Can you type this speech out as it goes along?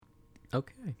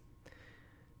Okay.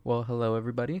 Well, hello,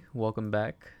 everybody. Welcome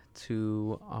back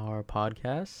to our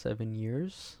podcast, 7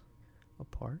 years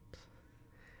apart.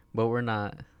 But we're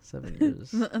not 7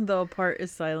 years. The apart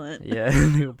is silent. Yeah,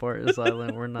 the apart is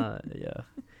silent. We're not, yeah.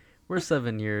 We're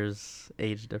 7 years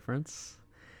age difference.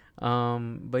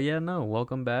 But yeah, no,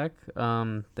 welcome back.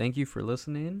 Thank you for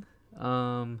listening.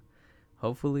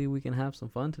 Hopefully we can have some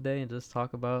fun today and just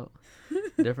talk about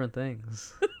different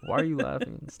things. Why are you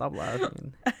laughing? Stop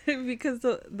laughing. Because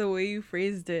the way you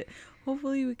phrased it,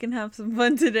 hopefully we can have some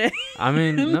fun today. I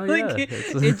mean, no, like, yeah.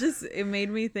 it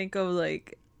made me think of,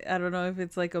 like, I don't know if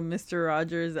it's like a Mr.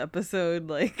 Rogers episode,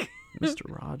 like Mr.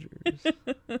 Rogers.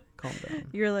 Calm down.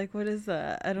 You're like, what is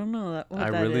that? I don't know what I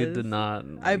that really is. did not.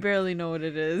 I barely know what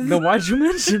it is. No, why'd you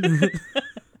mention it?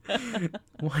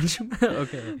 Why'd you?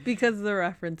 Okay. Because of the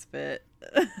reference bit.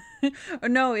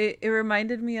 No, it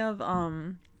reminded me of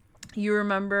you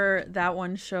remember that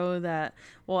one show that,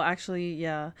 well, actually,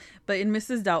 yeah, but in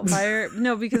Mrs. Doubtfire,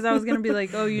 no, because I was gonna be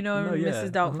like, oh, No, yeah.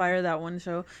 Mrs. Doubtfire, that one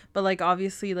show, but like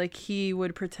obviously, like he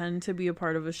would pretend to be a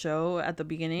part of a show at the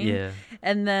beginning, Yeah.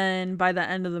 and then by the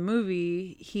end of the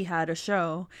movie, he had a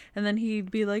show, and then he'd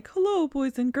be like, hello,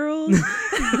 boys and girls,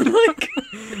 like.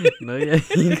 No, yeah.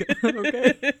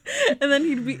 Okay. And then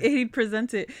he'd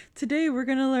present it. Today we're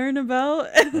gonna learn about.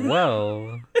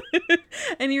 Well.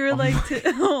 And you were like,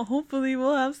 hopefully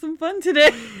we'll have some fun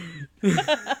today.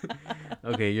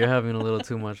 Okay, you're having a little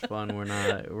too much fun. We're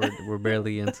not. We're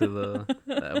barely into the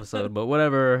episode, but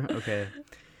whatever. Okay.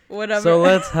 Whatever. So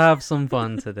let's have some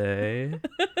fun today.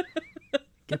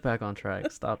 Get back on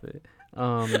track. Stop it.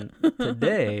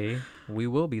 Today we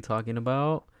will be talking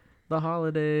about the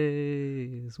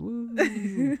holidays.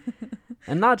 Woo.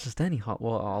 And not just any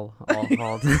all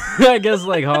holidays. I guess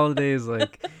like holidays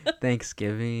like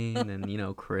Thanksgiving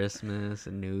and Christmas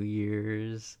and New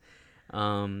Year's.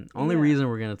 Only reason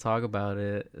we're gonna talk about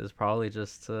it is probably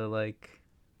just to like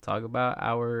talk about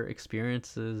our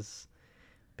experiences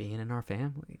being in our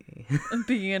family.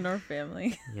 Being in our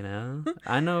family.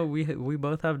 I know we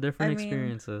both have different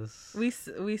experiences.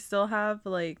 We still have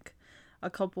like a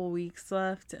couple weeks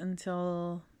left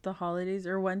until the holidays.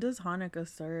 Or when does Hanukkah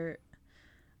start?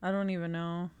 I don't even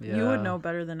know. Yeah. You would know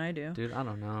better than I do. Dude, I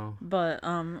don't know. But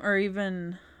or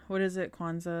even what is it,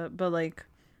 Kwanzaa? But like,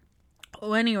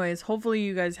 anyways, hopefully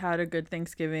you guys had a good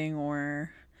Thanksgiving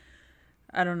or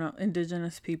I don't know,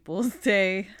 Indigenous Peoples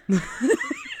Day.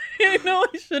 I know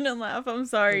I shouldn't laugh. I'm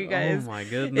sorry, guys. Oh my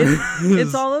goodness.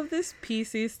 It's all of this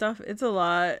PC stuff. It's a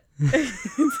lot.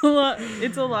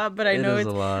 It's a lot, but I know it's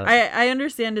a lot. I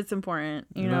understand it's important,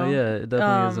 No, yeah, it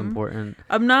definitely is important.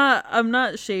 I'm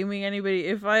not shaming anybody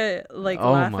if I like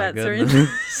laugh at goodness.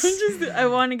 certain I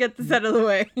want to get this out of the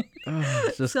way.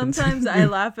 Sometimes I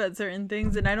laugh at certain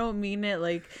things and I don't mean it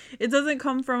like it doesn't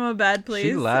come from a bad place.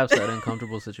 She laughs at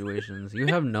uncomfortable situations. You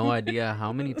have no idea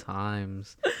how many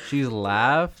times she's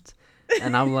laughed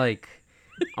and I'm like,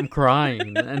 I'm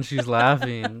crying and she's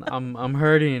laughing. I'm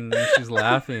hurting and she's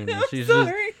laughing. She's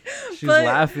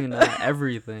laughing at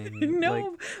everything.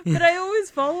 No, but I always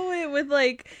follow it with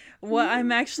like what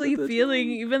I'm actually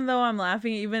feeling, even though I'm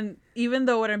laughing, even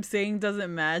though what I'm saying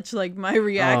doesn't match like my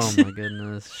reaction. Oh my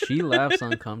goodness. She laughs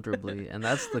uncomfortably and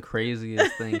that's the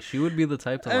craziest thing. She would be the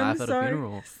type to laugh at a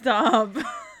funeral. Stop.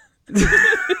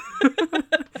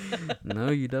 No,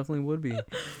 you definitely would be.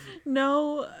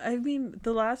 No, I mean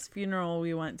the last funeral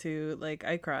we went to, like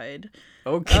I cried.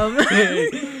 Okay.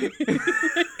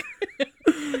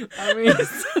 I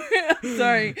mean,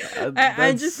 sorry.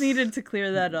 I just needed to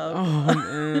clear that up. Oh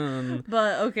man.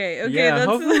 But okay. Yeah,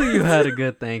 hopefully you had a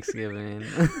good Thanksgiving.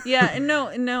 Yeah, no.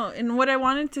 And what I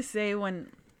wanted to say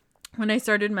when I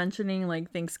started mentioning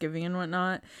like Thanksgiving and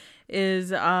whatnot is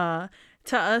to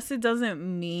us it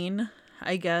doesn't mean,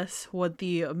 I guess, what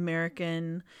the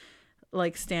American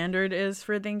like standard is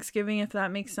for Thanksgiving, if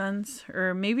that makes sense.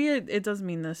 Or maybe it does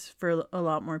mean this for a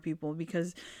lot more people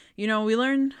because we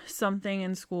learned something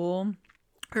in school,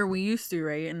 or we used to,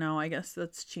 right? And now I guess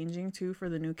that's changing too for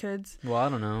the new kids. Well, I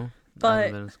don't know. But I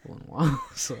haven't been in school in a while,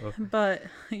 so. But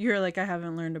you're like, I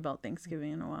haven't learned about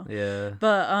Thanksgiving in a while. Yeah.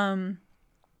 But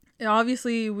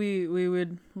obviously we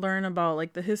would learn about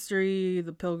like the history,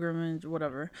 the pilgrimage,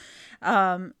 whatever.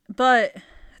 But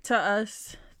to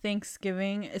us,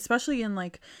 Thanksgiving, especially in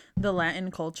like the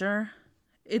Latin culture,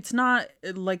 it's not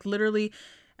like literally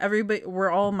everybody,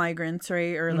 we're all migrants,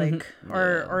 right? Or like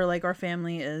or like our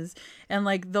family is, and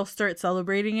like they'll start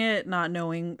celebrating it not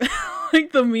knowing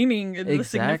like the meaning and the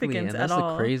significance and at all.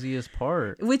 That's the craziest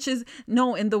part. Which is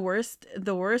and the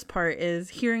worst part is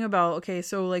hearing about, okay,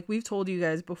 so like we've told you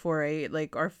guys before, right?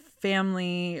 Like our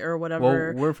family or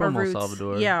whatever. Well, we're from El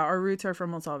Salvador. Yeah, our roots are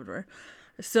from El Salvador.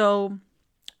 So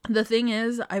the thing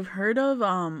is, I've heard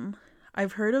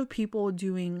of people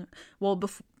doing, well,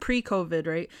 pre-COVID,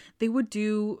 right? They would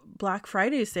do Black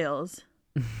Friday sales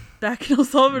back in El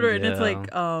Salvador, and it's Yeah.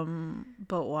 like,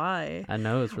 but why? I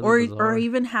know, it's really bizarre. Or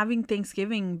even having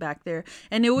Thanksgiving back there,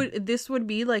 and this would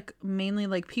be like mainly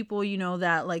like people, you know,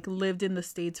 that like lived in the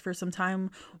States for some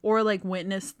time or like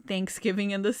witnessed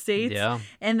Thanksgiving in the States, Yeah.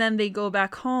 and then they go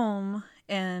back home.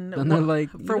 And Then they're like,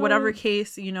 for whatever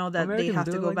case, you know, that they Americans have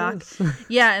do to it go like back. this.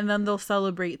 Yeah, and then they'll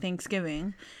celebrate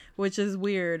Thanksgiving, which is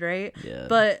weird, right? Yeah.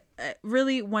 But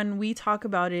really, when we talk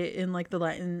about it in like the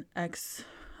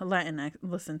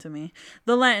listen to me,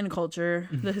 the Latin culture,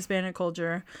 the Hispanic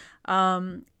culture,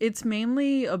 it's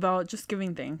mainly about just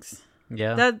giving thanks.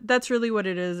 Yeah. That's really what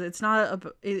it is. It's not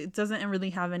it doesn't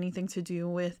really have anything to do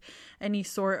with any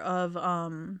sort of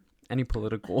Any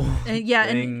political yeah,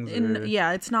 things or...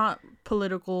 yeah, it's not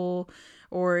political,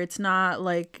 or it's not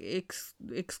like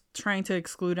trying to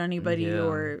exclude anybody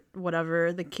or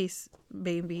whatever the case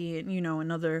may be, you know, in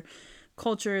other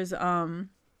cultures, or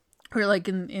like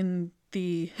in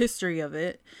the history of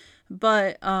it.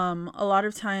 But a lot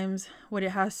of times what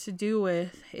it has to do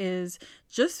with is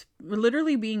just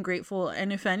literally being grateful,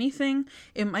 and if anything,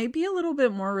 it might be a little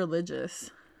bit more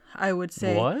religious, I would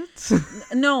say. What?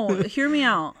 No, hear me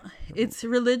out. It's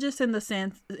religious in the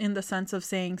sense of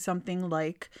saying something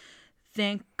like,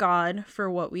 thank God for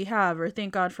what we have, or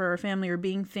thank God for our family, or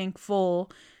being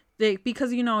thankful.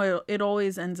 Because, you know, it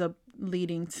always ends up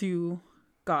leading to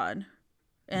God.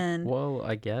 And well,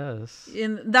 I guess.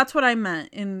 That's what I meant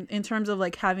in terms of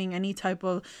like having any type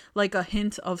of like a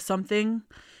hint of something.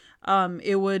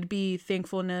 It would be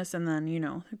thankfulness, and then, you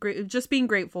know, just being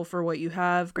grateful for what you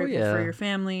have, grateful for your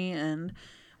family and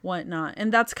whatnot.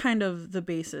 And that's kind of the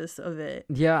basis of it.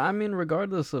 Yeah, I mean,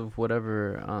 regardless of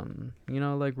whatever, you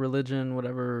know, like religion,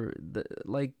 whatever,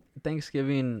 like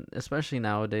Thanksgiving, especially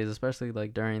nowadays, especially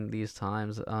like during these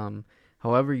times,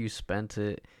 however you spent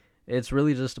it, it's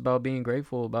really just about being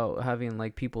grateful, about having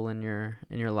like people in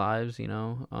your lives, you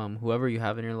know, whoever you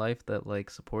have in your life that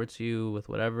like supports you with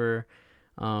whatever,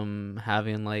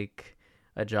 having like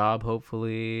a job,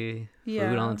 hopefully,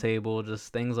 food on the table,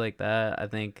 just things like that, I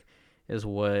think is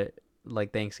what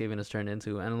like Thanksgiving has turned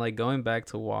into. And like going back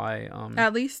to why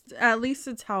at least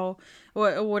it's how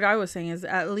what I was saying is,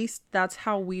 at least that's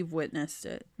how we've witnessed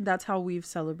it, that's how we've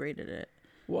celebrated it.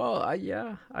 Well,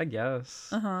 yeah, I guess.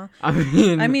 Uh-huh.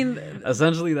 I mean,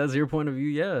 essentially that's your point of view.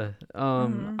 Yeah.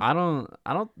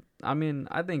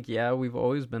 I think, yeah, we've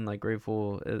always been like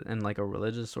grateful in like a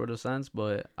religious sort of sense,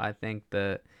 but I think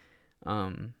that,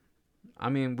 I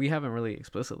mean, we haven't really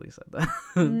explicitly said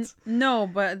that. No,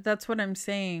 but that's what I'm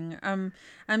saying. I'm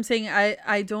saying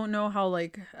I don't know how,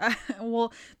 like,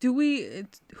 well,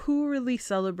 who really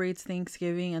celebrates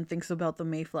Thanksgiving and thinks about the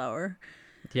Mayflower?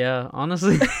 Yeah,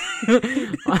 honestly.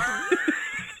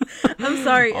 I'm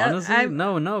sorry. Honestly,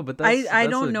 no, but that's I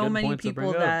that's don't a know good many point to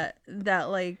people bring up. that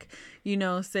like, you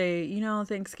know, say, you know,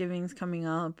 Thanksgiving's coming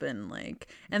up, and like,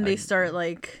 and they start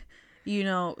like, you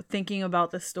know, thinking about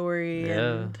the story.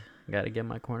 Yeah, and gotta get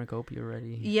my cornucopia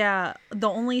ready. Yeah, the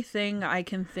only thing I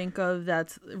can think of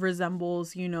that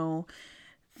resembles, you know,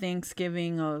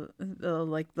 Thanksgiving of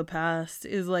like the past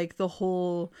is like the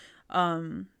whole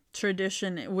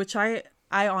tradition, which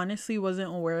I honestly wasn't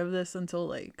aware of this until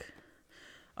like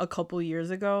a couple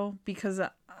years ago, because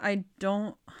I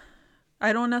don't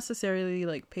necessarily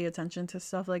like pay attention to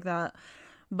stuff like that,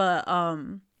 but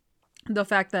the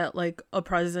fact that like a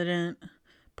president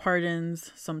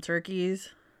pardons some turkeys.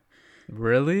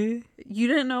 Really? You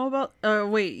didn't know about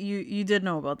wait, you did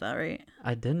know about that, right?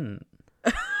 I didn't.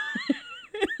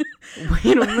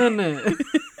 Wait a minute.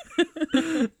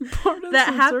 Pardon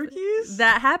some turkeys?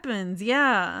 That happens,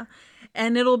 yeah.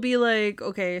 And it'll be like,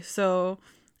 okay, so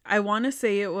I want to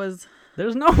say it was...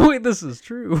 There's no way this is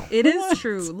true. It is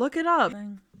true. Look it up.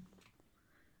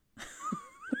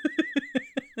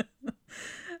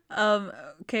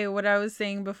 Okay, what I was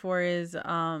saying before is,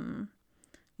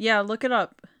 yeah, look it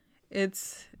up.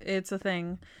 It's a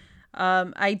thing.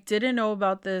 I didn't know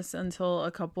about this until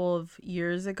a couple of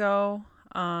years ago.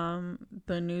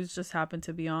 The news just happened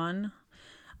to be on.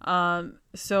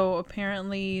 So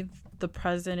apparently the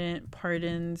president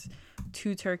pardons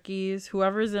 2 turkeys,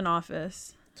 whoever's in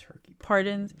office. Turkey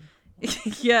pardons.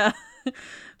 Yeah.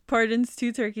 Pardons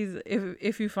 2 turkeys.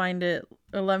 If you find it,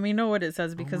 let me know what it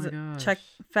says, because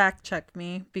fact check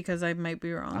me, because I might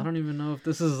be wrong. I don't even know if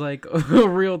this is like a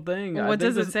real thing. What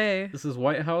does it say? This is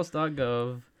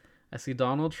whitehouse.gov. I see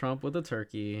Donald Trump with a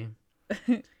turkey.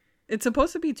 It's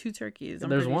supposed to be 2 turkeys.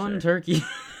 There's one turkey.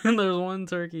 There's one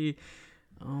turkey.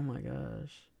 Oh my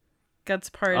gosh. gets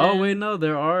pardoned. Oh wait, no,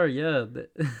 there are. Yeah,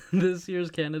 this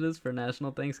year's candidates for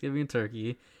National Thanksgiving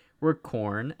Turkey were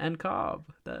Corn and Cobb.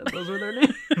 Those were their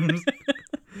names.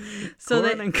 So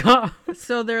Corn and Cobb.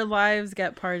 So their lives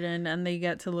get pardoned, and they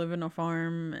get to live in a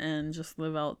farm and just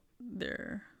live out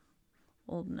their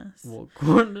oldness. Well,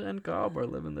 Corn and Cobb are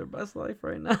living their best life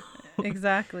right now.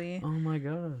 Exactly. Oh my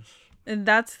gosh. And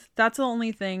that's the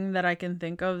only thing that I can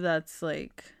think of that's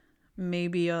like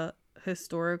maybe a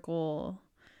historical,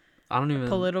 I don't even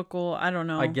political. I don't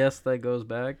know. I guess that goes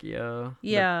back. Yeah.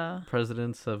 Yeah. The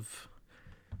presidents have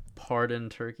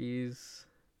pardoned turkeys.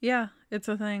 Yeah, it's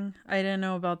a thing. I didn't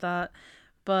know about that.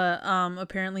 But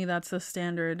apparently that's the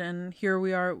standard, and here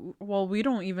we are. Well, we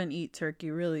don't even eat turkey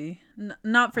really.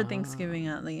 Not for Thanksgiving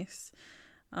at least.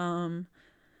 Yeah,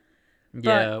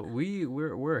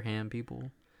 we're ham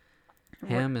people.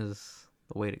 Ham is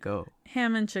the way to go.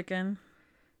 Ham and chicken.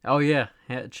 Oh yeah,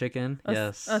 chicken.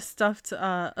 Yes. A stuffed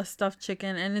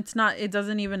chicken, and it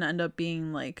doesn't even end up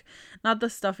being like not the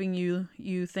stuffing you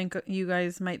think you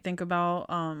guys might think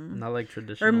about. Not like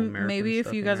traditional or American maybe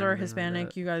if you stuffing guys or are anything Hispanic,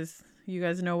 like you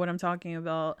guys know what I'm talking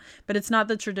about. But it's not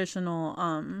the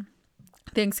traditional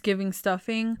Thanksgiving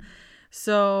stuffing.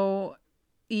 So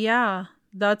yeah,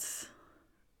 that's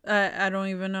I don't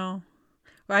even know.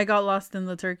 I got lost in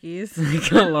the turkeys.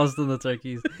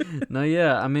 No,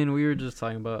 yeah. I mean, we were just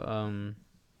talking about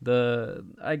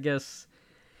I guess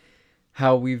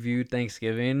how we view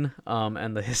Thanksgiving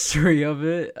and the history of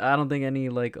it. I don't think any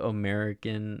like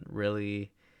American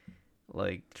really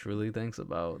like truly thinks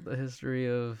about the history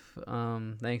of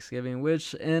Thanksgiving,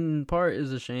 which in part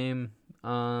is a shame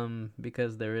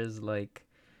because there is like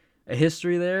a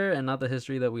history there and not the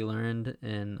history that we learned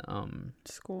in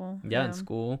school. Yeah, in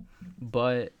school.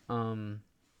 But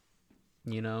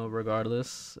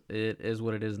regardless, it is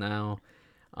what it is now.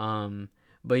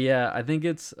 But yeah, I think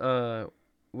it's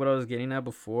what I was getting at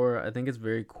before. I think it's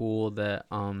very cool that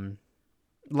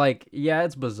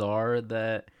it's bizarre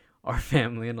that our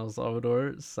family in El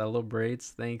Salvador celebrates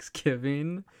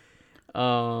Thanksgiving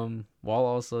while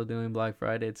also doing Black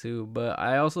Friday too. But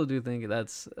I also do think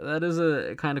that is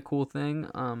a kind of cool thing,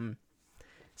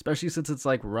 especially since it's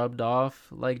like rubbed off,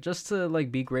 like just to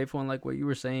like be grateful and like what you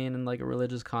were saying in like a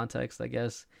religious context, I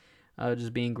guess,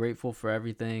 just being grateful for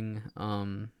everything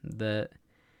that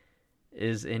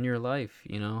is in your life,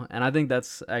 and I think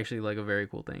that's actually like a very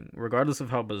cool thing, regardless of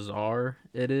how bizarre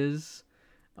it is,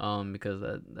 because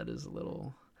that is a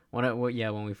little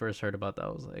when we first heard about that I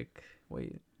was like,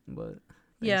 wait, but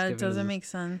yeah, it doesn't make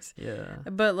sense. Yeah,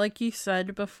 but like you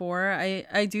said before,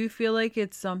 I do feel like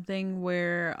it's something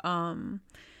where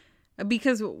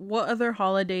because what other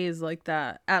holiday is like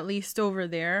that, at least over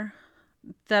there,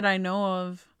 that I know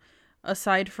of,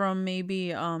 aside from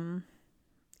maybe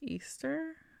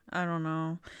Easter? I don't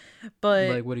know. But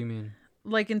like, what do you mean?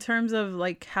 Like in terms of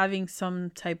like having some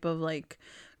type of like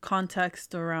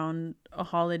context around a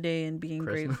holiday and being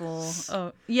Christmas. Grateful.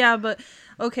 Oh, yeah, but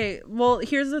okay. Well,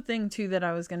 here's the thing too that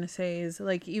I was going to say is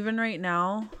like even right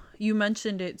now, you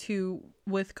mentioned it too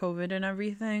with COVID and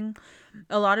everything.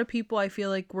 A lot of people I feel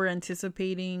like we're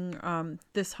anticipating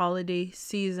this holiday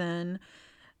season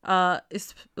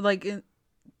is like in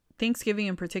Thanksgiving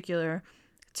in particular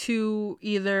to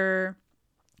either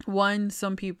one,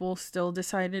 some people still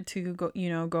decided to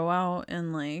go out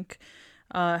and like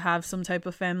have some type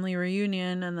of family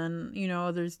reunion, and then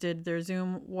others did their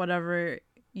Zoom. Whatever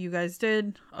you guys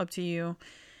did, up to you,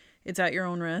 it's at your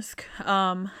own risk.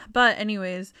 But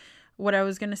anyways, what I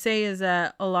was gonna say is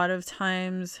that a lot of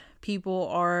times people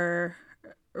are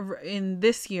in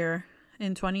this year,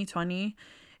 in 2020,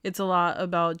 it's a lot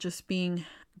about just being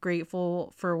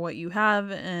grateful for what you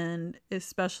have, and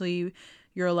especially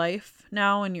your life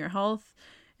now and your health,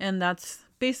 and that's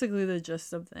basically the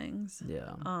gist of things.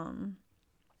 Yeah.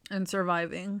 And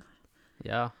surviving.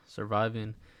 Yeah,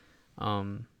 surviving.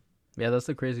 Yeah, that's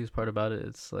the craziest part about it.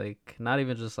 It's like not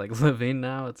even just like living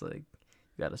now, it's like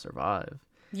you gotta survive.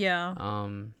 Yeah.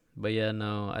 But yeah,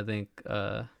 no, I think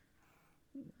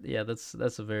yeah,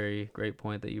 that's a very great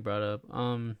point that you brought up.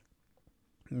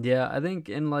 Yeah, I think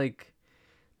in like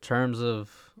terms of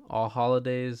all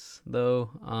holidays though,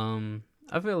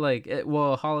 I feel like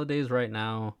holidays right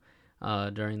now,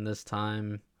 during this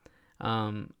time,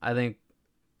 I think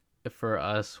for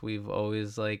us, we've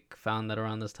always like found that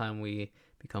around this time we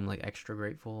become like extra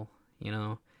grateful,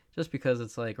 just because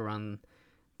it's like around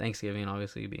Thanksgiving,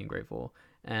 obviously being grateful,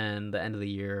 and the end of the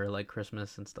year, like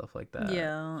Christmas and stuff like that.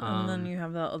 Yeah, and then you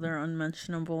have that other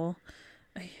unmentionable.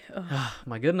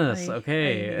 My goodness.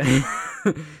 Okay,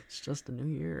 it's just a new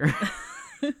year.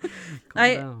 Calm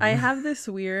I down. have this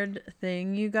weird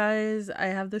thing, you guys. I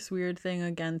have this weird thing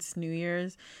against New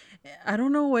Year's. I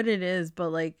don't know what it is, but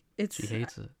like She it's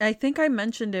hates it. I think I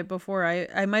mentioned it before.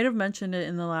 I might have mentioned it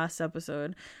in the last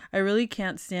episode. I really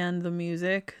can't stand the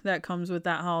music that comes with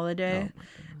that Oh holiday. my goodness.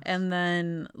 And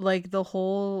then like the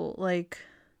whole like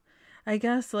I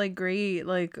guess like great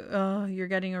like oh you're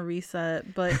getting a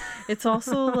reset, but it's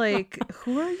also like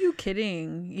who are you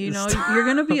kidding? You know, you're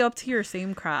going to be up to your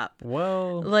same crap.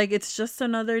 Well, Like it's just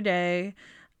another day.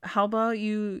 How about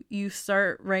you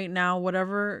start right now,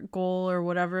 whatever goal or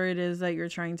whatever it is that you're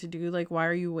trying to do, like why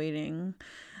are you waiting?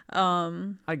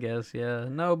 I guess, yeah.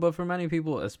 No, but for many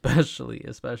people, especially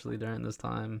during this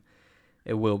time,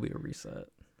 it will be a reset.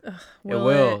 It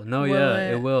will. No,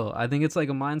 yeah, it will. I think it's like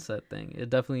a mindset thing. It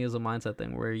definitely is a mindset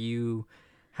thing where you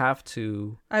have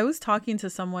to. I was talking to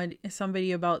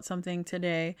somebody about something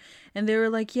today, and they were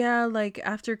like, "Yeah, like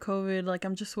after COVID, like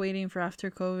I'm just waiting for after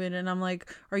COVID." And I'm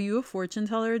like, "Are you a fortune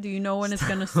teller? Do you know when it's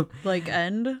gonna like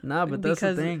end?" Nah, but that's the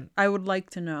Because thing. I would like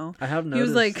to know. I have He noticed.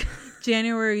 was like,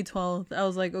 January 12th. I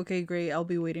was like, "Okay, great. I'll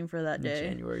be waiting for that day."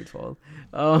 January 12th.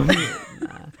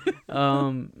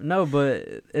 No, but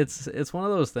it's one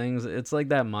of those things. It's like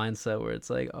that mindset where it's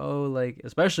like, oh, like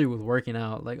especially with working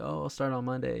out, like, oh, I'll start on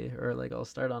Monday, or like I'll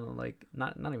start on like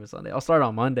not even Sunday. I'll start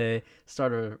on Monday,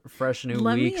 start a fresh new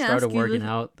Let me week, start a ask you working this-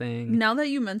 out thing. Now that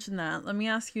you mentioned that, let me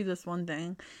ask you this one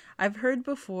thing. I've heard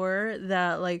before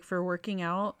that like for working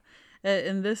out,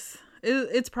 and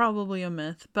it's probably a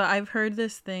myth, but I've heard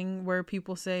this thing where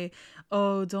people say,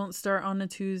 "Oh, don't start on a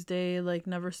Tuesday, like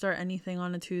never start anything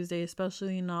on a Tuesday,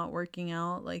 especially not working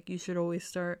out. Like you should always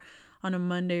start on a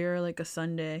Monday or like a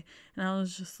Sunday." And I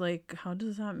was just like, how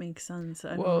does that make sense?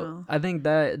 I don't know. I think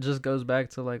that just goes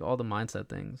back to like all the mindset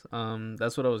things.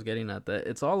 That's what I was getting at. That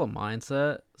it's all a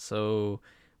mindset. So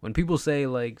when people say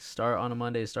like start on a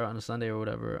Monday, start on a Sunday or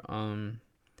whatever,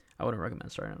 I wouldn't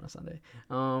recommend starting on a Sunday.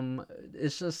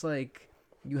 It's just like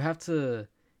you have to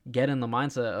get in the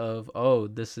mindset of, oh,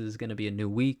 this is gonna be a new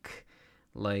week.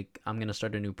 Like I'm gonna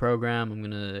start a new program. I'm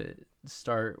gonna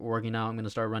start working out. I'm gonna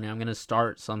start running. I'm gonna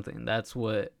start something. That's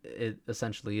what it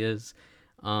essentially is.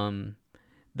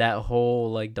 That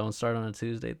whole like don't start on a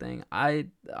Tuesday thing. I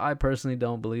personally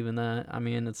don't believe in that. I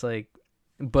mean, it's like,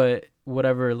 but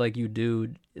whatever like you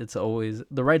do, it's always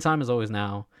the right time is always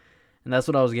now. And that's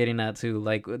what I was getting at too.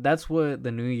 Like that's what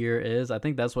the new year is. I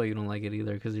think that's why you don't like it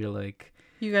either, because you're like,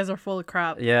 You guys are full of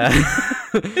crap. yeah.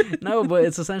 No, but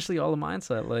it's essentially all a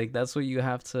mindset. Like that's what you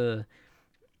have to.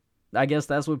 I guess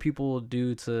that's what people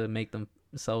do to make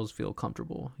themselves feel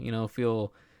comfortable. You know,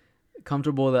 feel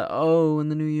comfortable that, oh, in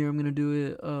the new year I'm gonna do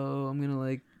it. Oh, I'm gonna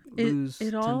like lose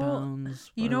 10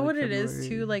 pounds. You by, know like, what it is February.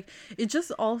 too, like it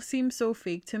just all seems so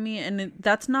fake to me, and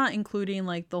that's not including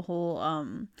like the whole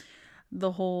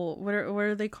what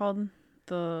are they called,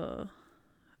 the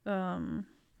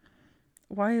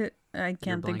why I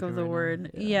can't think of blanking the right now?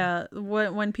 word. Yeah. Yeah,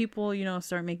 when people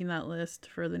start making that list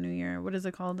for the new year, what is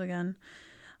it called again?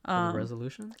 The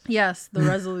resolutions. Yes, the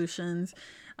resolutions.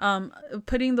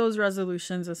 Putting those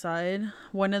resolutions aside,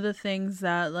 one of the things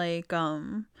that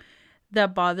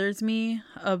that bothers me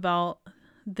about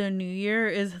the new year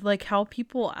is like how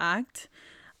people act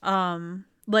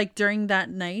like during that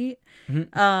night.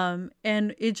 And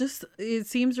it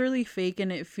seems really fake,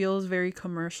 and it feels very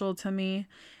commercial to me,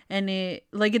 and it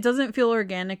doesn't feel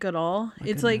organic at all. My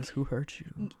It's goodness, like who hurt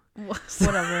you?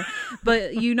 whatever.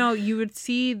 But you would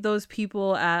see those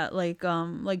people at like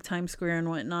Times Square and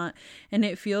whatnot, and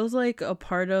it feels like a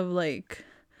part of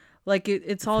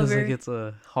it's all Feels very like it's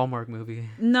a Hallmark movie.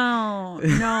 no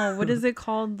what is it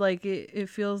called, like it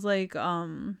feels like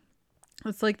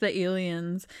it's like the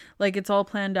Aliens, like it's all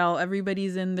planned out,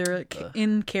 everybody's in their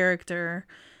in character,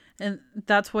 and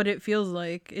that's what it feels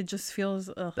like. It just feels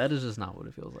That is just not what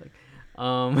it feels like.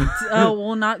 oh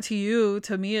well, not to you,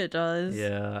 to me it does.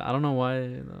 Yeah, I don't know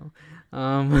why though.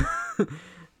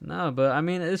 No, but I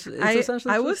mean, it's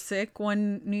essentially. I was sick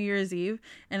one New Year's Eve,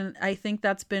 and I think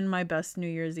that's been my best New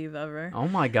Year's Eve ever. Oh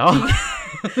my god!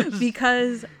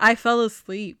 Because I fell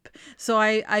asleep, so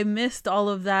I missed all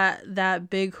of that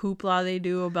big hoopla they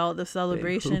do about the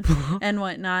celebration and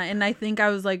whatnot. And I think I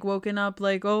was like woken up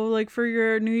like, oh, like for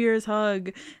your New Year's hug,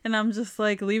 and I'm just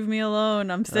like, leave me alone,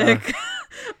 I'm sick.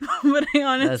 But I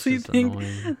honestly think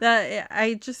annoying. that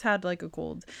I just had like a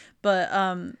cold, but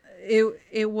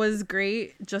it was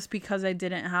great just because I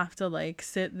didn't have to like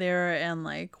sit there and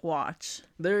like watch.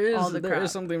 There all the crap.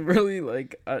 is something really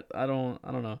like I don't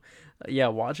know. Yeah,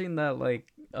 watching that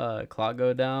like clock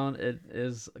go down, it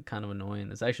is kind of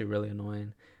annoying. It's actually really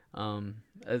annoying.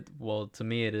 Well, to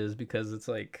me it is, because it's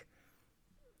like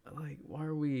why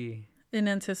are we In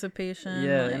anticipation.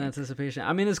 Yeah, like, in anticipation.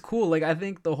 I mean, it's cool. Like, I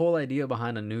think the whole idea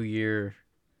behind a New Year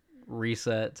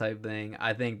reset type thing,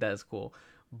 I think that's cool.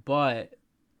 But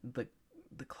the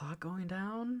clock going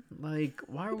down, like,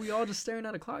 why are we all just staring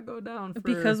at a clock go down?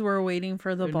 Because we're waiting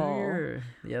for the ball.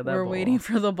 Yeah, we're waiting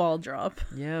for the ball drop.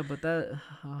 Yeah, but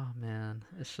oh man,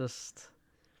 it's just,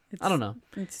 It's, I don't know.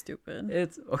 It's stupid.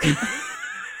 It's okay.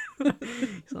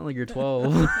 You sound like you're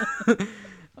 12.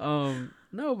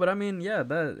 No, but I mean, yeah,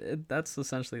 that's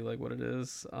essentially like what it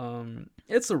is.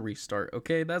 It's a restart,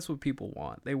 okay? That's what people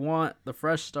want. They want the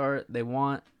fresh start. They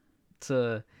want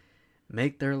to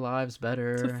make their lives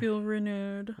better. To feel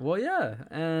renewed. Well, yeah,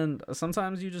 and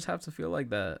sometimes you just have to feel like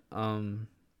that.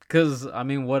 Because I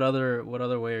mean, what other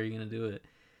way are you gonna do it?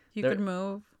 You could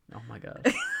move. Oh my god.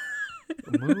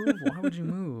 Move? Why would you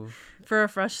move? For a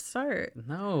fresh start.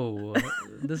 No,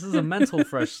 this is a mental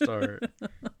fresh start.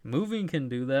 Moving can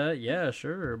do that, yeah,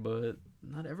 sure, but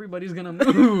not everybody's gonna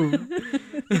move.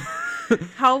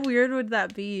 How weird would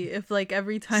that be if, like,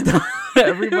 every time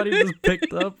everybody just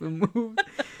picked up and moved?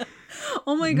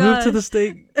 Oh my god! Move to the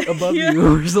state above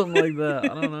you or something like that.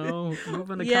 I don't know.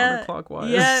 Moving counterclockwise.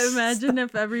 Yeah, imagine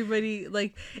if everybody,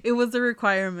 like, it was a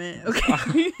requirement.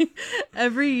 Okay,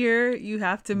 every year you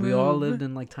have to move. We all lived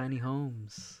in like tiny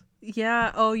homes.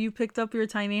 Yeah. Oh, you picked up your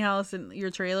tiny house and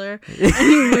your trailer,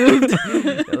 and you moved.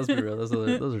 Yeah, let's be real. Those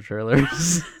are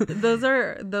trailers. those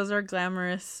are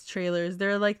glamorous trailers.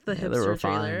 They're like the hipster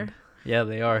trailer. Yeah,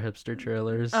 they are hipster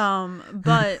trailers.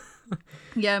 But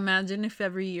yeah, imagine if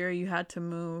every year you had to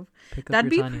move. Pick up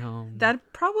your tiny home. That'd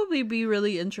probably be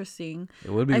really interesting.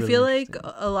 It would be. I feel like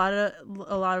a lot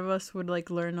of us would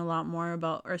like learn a lot more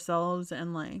about ourselves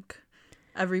and like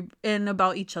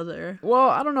about each other. Well,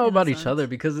 I don't know about each other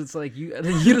because it's like you'd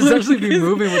essentially be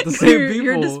moving with the same people.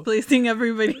 You're displacing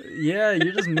everybody. Yeah,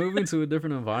 you're just moving to a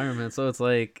different environment, so it's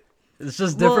like it's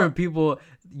just different people.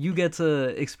 You get to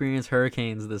experience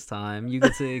hurricanes this time. You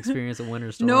get to experience a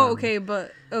winter storm. No, okay,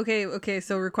 but okay.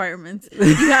 So requirements.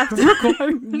 You have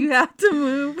to. You have to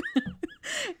move.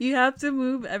 You have to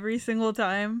move every single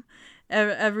time,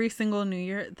 every single New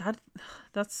Year.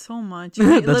 That's so much.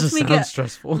 Let's make it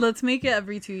stressful. Let's make it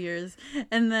every 2 years,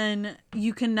 and then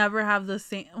you can never have the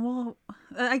same. Well,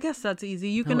 I guess that's easy.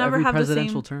 You can never have the same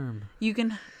presidential term. You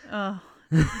can.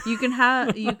 You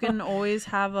can always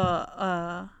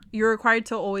have you're required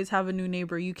to always have a new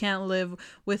neighbor. You can't live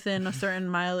within a certain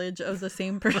mileage of the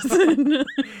same person.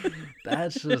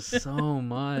 That's just so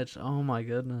much. Oh my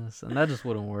goodness. And that just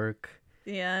wouldn't work.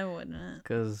 Yeah, it wouldn't.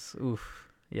 Because,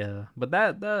 yeah. But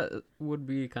that would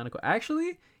be kind of cool.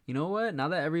 Actually, you know what? Now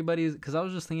that everybody's... Because I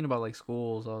was just thinking about, like,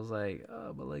 schools. I was like,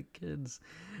 oh, but, like, kids...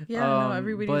 Yeah, no,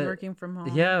 everybody's working from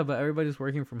home. Yeah, but everybody's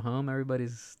working from home.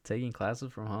 Everybody's taking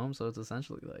classes from home. So it's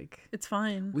essentially, like... It's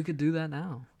fine. We could do that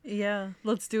now. Yeah,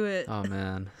 let's do it. Oh,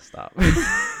 man. Stop.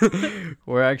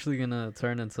 We're actually going to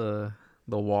turn into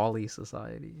the WALL-E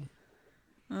society.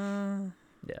 Yeah.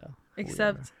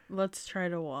 Except, let's try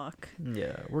to walk.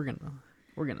 Yeah, we're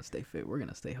gonna stay fit. We're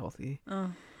gonna stay healthy.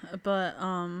 But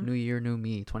New year, new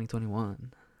me,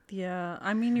 2021. Yeah,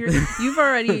 I mean you've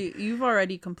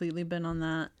already completely been on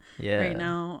that right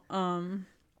now.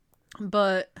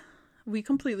 But we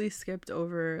completely skipped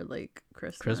over like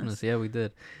Christmas. Yeah, we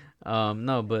did.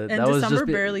 No, but and that was December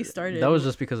just barely started. That was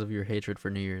just because of your hatred for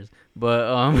New Year's.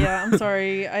 But yeah, I'm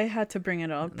sorry. I had to bring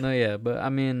it up. No, yeah, but I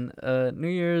mean, New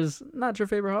Year's not your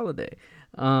favorite holiday.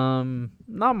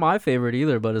 Not my favorite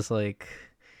either, but it's like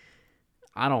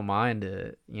I don't mind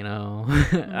it, you know.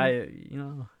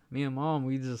 Me and Mom,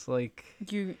 we just like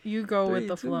you go with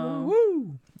the flow.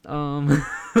 Woo!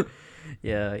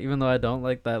 Yeah, even though I don't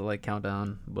like that like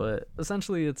countdown, but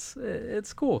essentially it's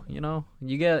cool, you know.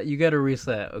 You get a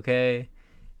reset, okay?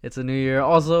 It's a new year.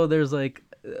 Also, there's like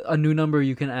a new number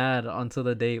you can add onto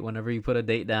the date whenever you put a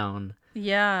date down.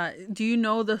 Yeah. Do you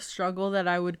know the struggle that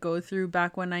I would go through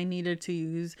back when I needed to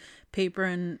use paper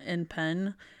and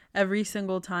pen every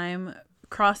single time,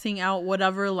 crossing out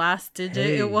whatever last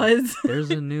digit it was? There's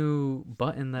a new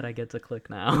button that I get to click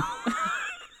now.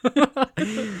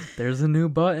 There's a new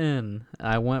button.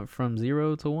 I went from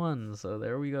 0 to 1, so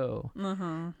there we go.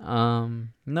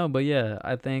 No, but yeah,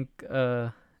 I think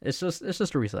it's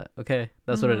just a reset, okay?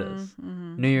 That's what it is.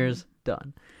 New Year's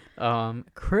done.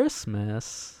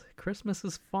 Christmas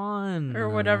is fun, or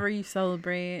whatever you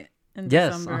celebrate in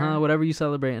December. Yes, whatever you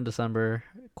celebrate in December.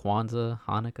 Kwanzaa,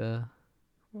 Hanukkah.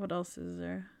 What else is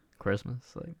there? Christmas,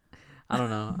 like I don't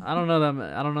know. I don't know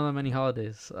that many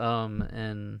holidays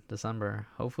in December.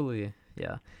 Hopefully,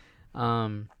 yeah.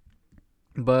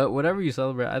 But whatever you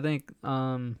celebrate, I think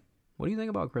what do you think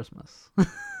about Christmas?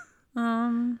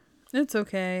 It's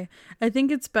okay. I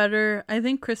think it's better. I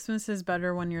think Christmas is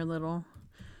better when you're little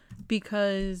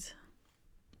because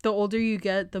the older you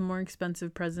get, the more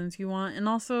expensive presents you want. And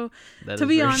also, That to is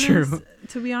be very honest, true.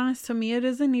 to me, it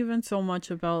isn't even so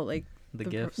much about like The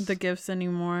gifts. the gifts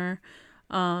anymore.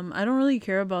 I don't really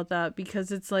care about that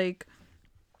because it's like,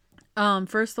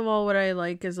 first of all, what I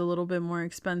like is a little bit more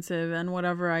expensive, and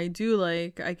whatever I do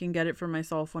like, I can get it for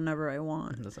myself whenever I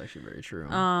want. That's actually very true.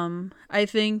 I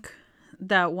think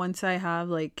that once I have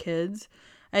like kids,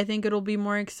 I think it'll be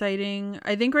more exciting.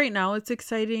 I think right now it's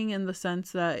exciting in the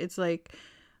sense that it's like,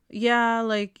 yeah,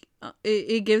 like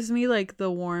it gives me like the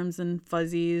warms and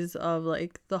fuzzies of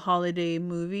like the holiday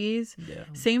movies. Yeah.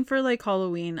 Same for like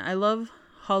Halloween. I love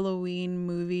Halloween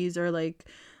movies, or like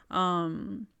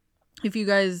if you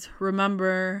guys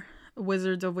remember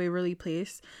Wizards of Waverly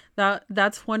Place,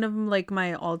 that's one of like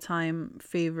my all-time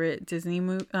favorite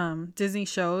Disney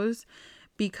shows,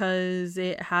 because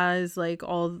it has like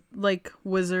all like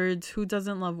wizards. Who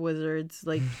doesn't love wizards?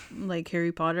 Like like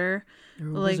Harry Potter. You're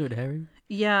a Like, wizard, Harry.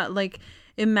 yeah, like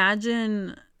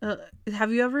imagine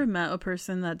have you ever met a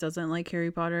person that doesn't like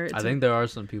Harry Potter? I think there are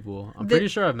some people. I'm They- pretty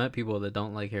sure I've met people that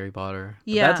don't like Harry Potter.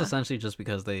 But Yeah. that's essentially just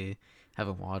because they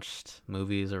haven't watched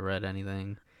movies or read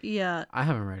anything. Yeah. I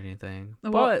haven't read anything.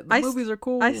 Well, But the I movies are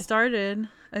cool. I started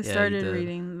you started did.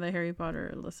 reading the Harry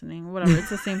Potter, listening, whatever. It's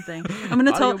the same thing. I'm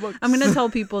gonna tell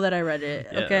people that I read it.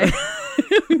 Yeah. Okay,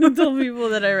 I'm gonna tell people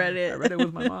that I read it. I read it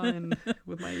with my mind,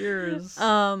 with my ears.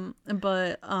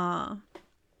 But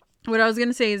what I was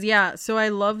gonna say is, yeah. So I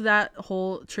love that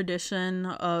whole tradition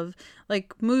of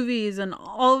like movies and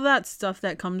all of that stuff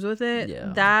that comes with it.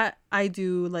 Yeah. That I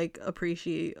do like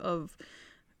appreciate of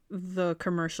the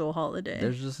commercial holiday.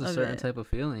 There's just a of certain it. type of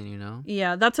feeling, you know?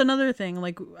 Yeah, that's another thing.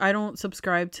 Like, I don't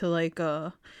subscribe to like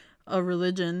a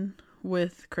religion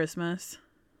with Christmas.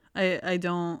 I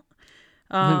don't.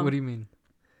 What do you mean?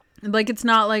 Like, it's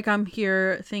not like I'm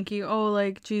here thinking, oh,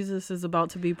 like Jesus is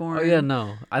about to be born. Oh yeah,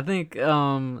 no. I think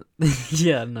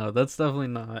yeah, no, that's definitely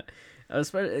not.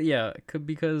 Especially, yeah,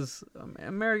 because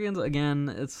Americans,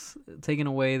 again, it's taking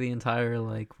away the entire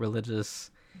like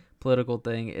religious political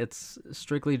thing. It's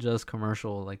strictly just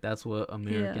commercial. Like that's what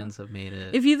Americans have made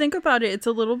it. If you think about it, it's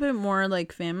a little bit more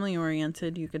like family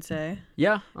oriented, you could say.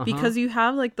 Yeah, Because you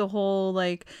have like the whole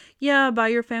like, yeah, buy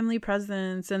your family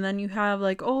presents, and then you have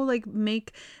like, oh, like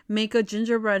make a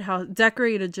gingerbread house,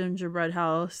 decorate a gingerbread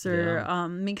house, or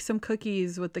make some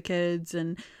cookies with the kids,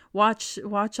 and watch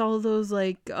all of those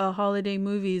like holiday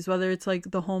movies, whether it's like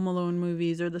the Home Alone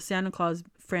movies or the Santa Claus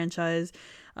franchise,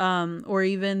 or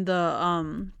even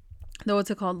the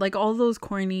what's it called, like all those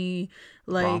corny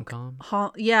like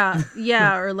rom-com.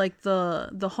 yeah or like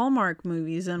the Hallmark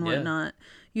movies and whatnot.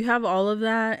 You have all of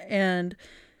that, and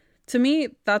to me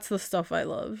that's the stuff I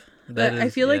love. I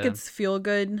feel like it's feel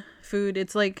good food.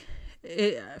 It's like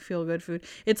feel good food.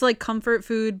 It's like comfort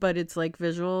food, but it's like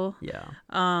visual. Yeah.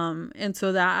 And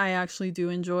so that I actually do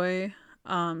enjoy.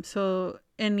 So,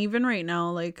 and even right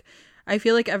now, like I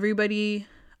feel like everybody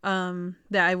that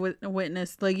I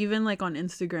witnessed, like even like on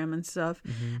Instagram and stuff,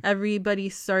 everybody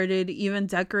started even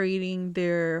decorating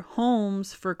their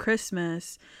homes for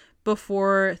Christmas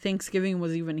before Thanksgiving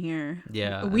was even here.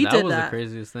 Yeah, we that did was that. the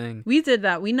craziest thing. We did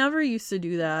that. We never used to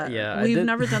do that. Yeah, we've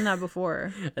never done that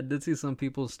before. I did see some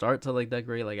people start to like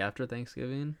decorate like after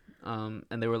Thanksgiving, and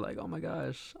they were like, "Oh my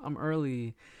gosh, I'm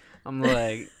early." I'm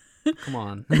like, "Come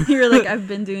on." You're like, I've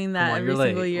been doing that Come on, every you're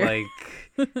single year.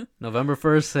 Like November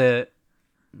 1st hit,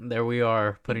 there we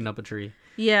are putting up a tree.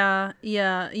 Yeah.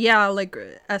 Like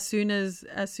as soon as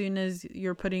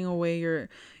you're putting away your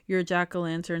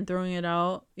jack-o'-lantern, throwing it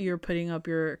out, you're putting up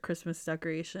your Christmas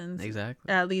decorations.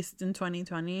 Exactly. At least in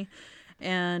 2020,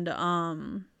 and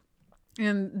I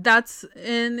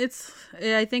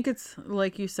think it's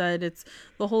like you said, it's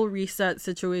the whole reset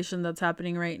situation that's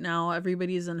happening right now.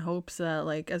 Everybody's in hopes that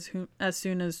like as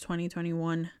soon as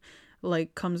 2021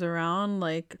 like comes around,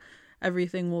 like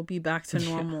everything will be back to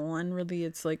normal. And really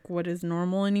it's like, what is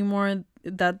normal anymore?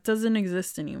 That doesn't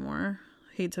exist anymore.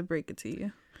 Hate to break it to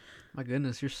you. My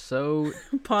goodness, you're so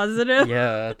Positive.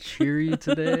 yeah, cheery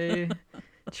today.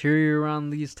 Cheery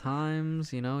around these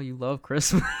times, you know, you love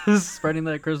Christmas. Spreading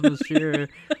that Christmas cheer,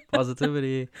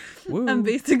 positivity. Woo. I'm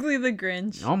basically the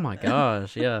Grinch. Oh my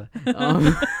gosh, yeah.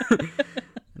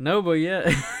 No, but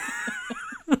yeah.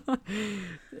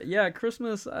 Yeah,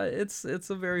 Christmas, it's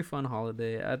a very fun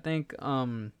holiday. I think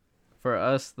for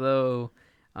us though,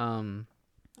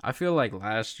 I feel like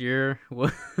last year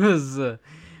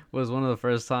was one of the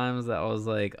first times that I was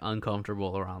like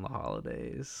uncomfortable around the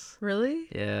holidays. Really?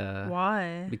 Yeah.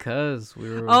 Why? Because we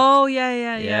were Oh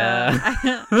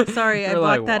yeah. Sorry, I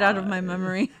blocked that out of my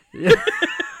memory. Yeah.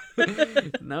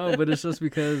 No, but it's just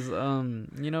because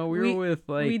you know, we were with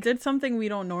like we did something we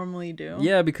don't normally do.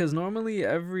 yeah, because normally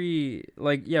every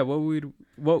like yeah,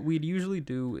 what we'd usually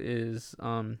do is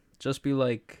just be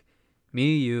like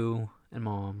me, you, and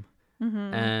mom,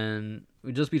 and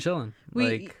we'd just be chilling.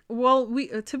 We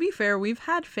to be fair, we've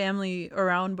had family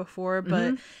around before,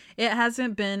 but it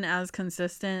hasn't been as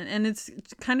consistent, and it's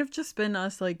kind of just been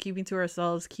us like keeping to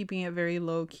ourselves, keeping it very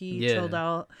low key, chilled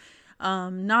out,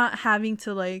 not having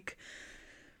to like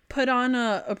put on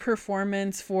a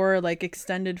performance for like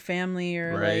extended family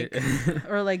or right. like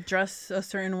or like dress a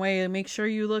certain way and make sure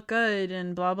you look good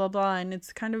and blah blah blah, and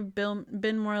it's kind of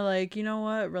been more like, you know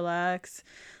what, relax,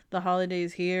 the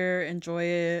holidays here, enjoy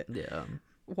it, Yeah.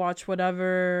 watch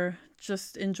whatever,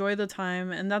 just enjoy the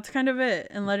time, and that's kind of it,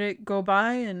 and let it go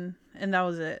by, and that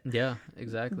was it. Yeah,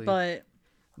 exactly. But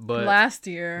But last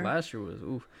year was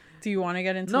oof. do you want to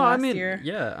get into No, last I mean, year?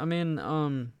 yeah, I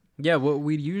mean, yeah, what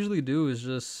we usually do is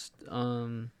just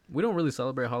we don't really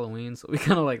celebrate Halloween, so we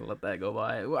kind of like let that go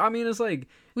by. I mean, it's like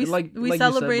we like you said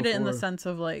celebrate it in the before, sense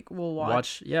of like we'll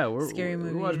watch yeah, scary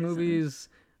we watch movies movies.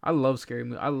 I love scary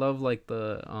movies. I love like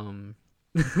the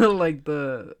like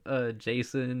the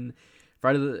Jason,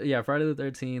 Friday the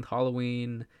 13th,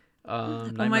 Halloween, oh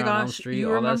Nightmare my on Elm gosh, Street, you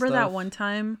all remember that that stuff. one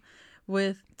time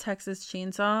with Texas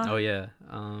Chainsaw? Oh yeah.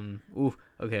 Ooh.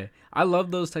 Okay. I love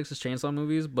those Texas Chainsaw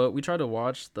movies, but we tried to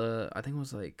watch I think it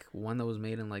was like one that was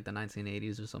made in like the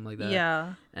 1980s or something like that.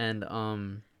 Yeah. And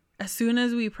As soon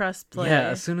as we pressed play. yeah,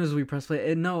 as soon as we pressed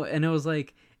play, and it was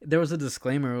like there was a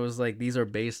disclaimer. It was like these are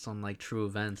based on like true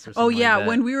events or something. Oh yeah, like that.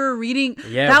 when we were reading,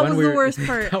 Yeah, that when was we the were- worst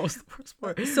part. That was the worst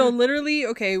part. So literally,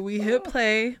 okay, we hit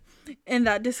play, and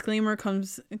that disclaimer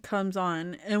comes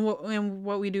on, and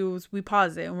what we do is we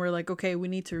pause it, and we're like, okay, we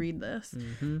need to read this,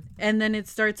 and then it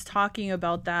starts talking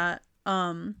about that,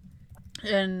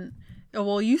 and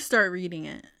well, you start reading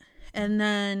it, and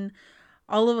then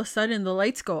all of a sudden the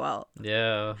lights go out.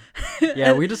 Yeah.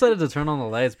 Yeah, we decided to turn on the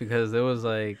lights because it was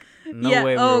like no Yeah,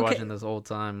 way we oh, were okay. watching this whole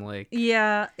time. Like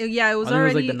Yeah, it was I think already. it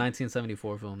was like the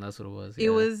 1974 film. That's what it was. It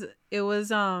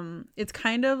was it's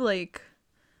kind of like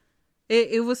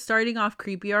it was starting off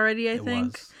creepy already, I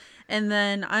think. Was. And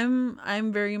then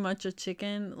I'm very much a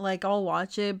chicken. Like I'll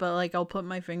watch it, but like I'll put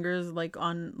my fingers like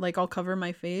on, like I'll cover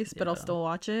my face, but I'll Yeah. still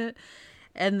watch it.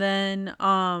 And then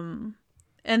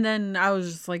I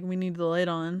was just like, we need the light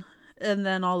on. And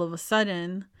then all of a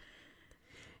sudden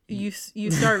you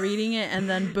start reading it, and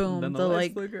then boom, Then the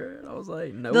lights like flickered. I was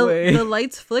like, no way. the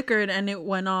lights flickered and it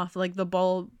went off, like the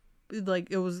bulb, like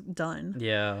it was done.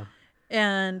 Yeah.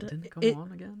 And Didn't it come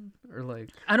on again? Or like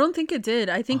I don't think it did.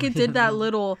 I think Oh, it did yeah, that no.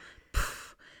 little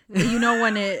you know,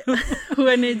 when it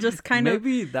when it just kind of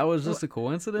maybe that was just a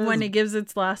coincidence. when it gives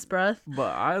its last breath.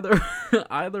 But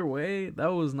either way,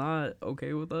 that was not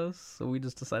okay with us. So we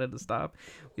just decided to stop.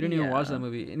 We didn't even watch Yeah. that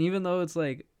movie. And even though it's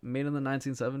like made in the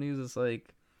 1970s, it's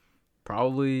like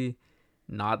probably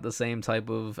not the same type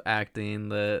of acting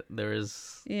that there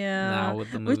is Yeah. now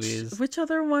with the movies. Which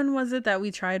other one was it that we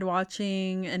tried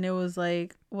watching, and it was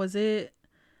like, was it,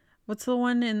 what's the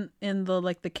one in the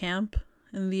like the camp,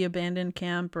 in the abandoned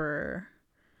camp, or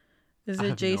is I it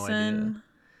have no Jason? idea.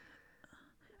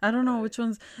 I don't know which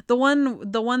one's the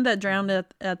one that drowned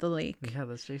at the lake. Yeah,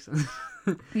 that's Jason.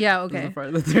 Yeah, Those are okay. the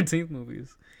Friday the 13th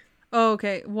movies. Oh,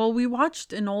 okay. Well, we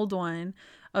watched an old one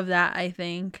of that, I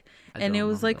think, and it don't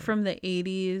was like remember. from the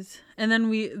 80s, and then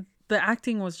the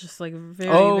acting was just like very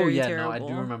very terrible. No, I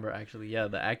do remember actually. Yeah,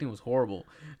 the acting was horrible.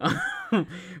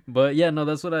 But yeah, no,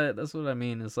 that's what I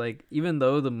mean. It's like even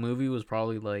though the movie was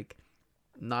probably like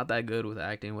not that good with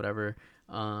acting, whatever.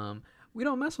 We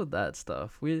don't mess with that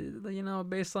stuff. We,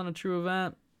 based on a true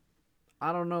event.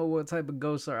 I don't know what type of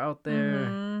ghosts are out there.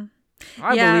 Mhm.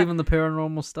 I Yeah. believe in the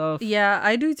paranormal stuff. Yeah,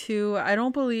 I do too. I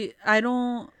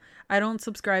don't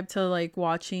subscribe to like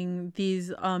watching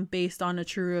these based on a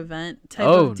true event type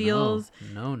of deals.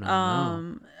 No.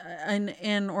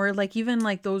 And or like even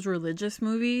like those religious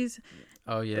movies.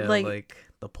 Oh yeah, like- like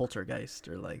the Poltergeist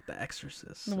or like the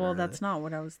Exorcist. Well, or that's not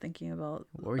what I was thinking about.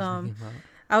 what were you thinking about?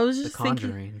 I was The just thinking,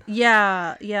 Conjuring.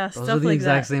 yeah, Those stuff are the like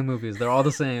exact that. same movies. They're all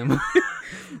the same.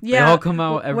 Yeah, all come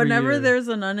out every whenever year. there's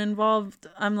a nun involved,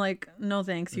 I'm like, no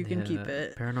thanks, you can keep Yeah,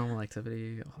 it. Paranormal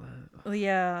Activity, all that.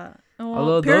 Yeah. Well,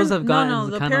 Although those have gotten no,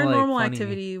 the kinda, like, paranormal funny.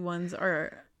 activity ones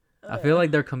are. I feel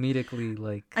like they're comedically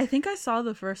like I think I saw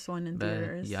the first one in bad.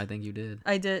 theaters. Yeah, I think you did.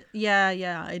 I did. Yeah,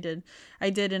 I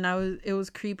did, and it was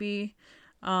creepy.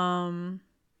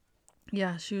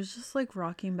 Yeah, she was just like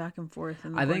rocking back and forth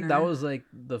in the I think that corner. was like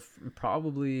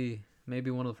probably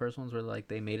maybe one of the first ones where like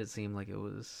they made it seem like it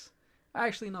was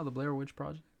actually no, the Blair Witch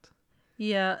Project.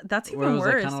 Yeah, that's Where it even was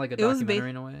like worse. kind of like a It was documentary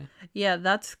in a way. yeah,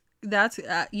 that's that's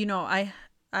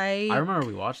I remember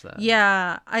we watched that.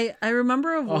 Yeah, I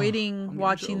remember avoiding I'm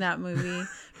watching getting that movie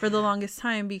for the longest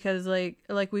time because like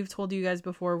we've told you guys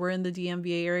before, we're in the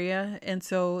DMV area, and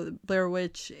so the Blair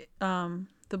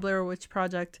Witch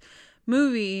Project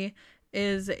movie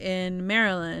is in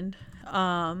Maryland.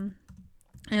 And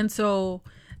so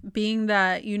being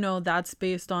that, that's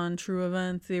based on true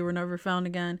events, they were never found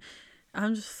again.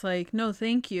 I'm just like, no,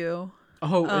 thank you.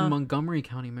 Oh, in Montgomery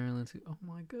County, Maryland too. Oh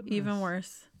my goodness. Even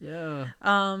worse. Yeah.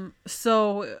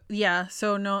 So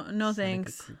no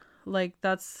thanks. Creek. Like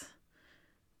that's.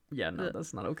 Yeah, no,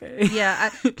 that's not okay. Yeah,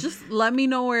 just let me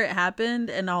know where it happened,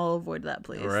 and I'll avoid that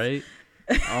place. Right.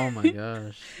 Oh my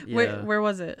gosh. Yeah. Where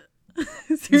was it?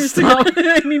 Seriously,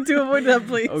 I need to avoid that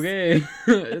place. Okay.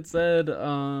 It said,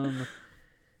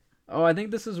 I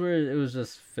think this is where it was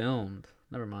just filmed.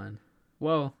 Never mind.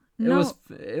 Well,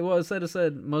 it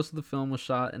said most of the film was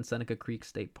shot in Seneca Creek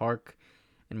State Park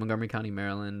in Montgomery County,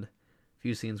 Maryland. A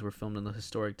few scenes were filmed in the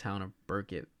historic town of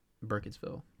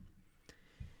Burkittsville.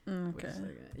 Okay.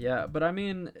 Yeah, but I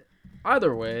mean,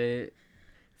 either way,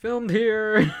 filmed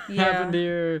here, happened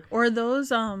here. Or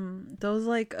those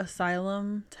like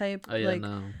asylum type, or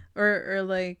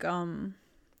like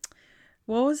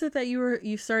what was it that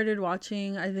you started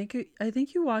watching? I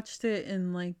think you watched it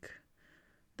in like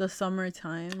the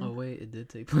summertime. Oh wait, it did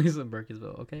take place in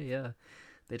Burkittsville. Okay, yeah,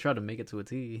 they tried to make it to a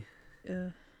T. Yeah.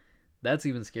 That's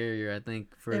even scarier, I think.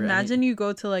 Imagine you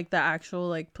go to like the actual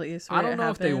like place where I don't know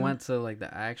happened. if they went to like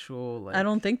the actual like. I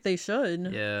don't think they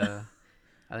should. Yeah,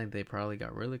 I think they probably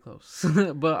got really close.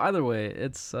 But either way,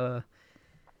 it's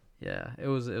yeah, it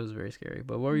was very scary.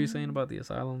 But what were you saying about the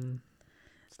asylum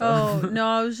stuff? Oh no,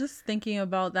 I was just thinking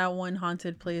about that one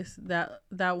haunted place.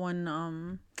 That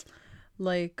one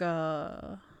like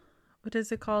what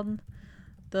is it called?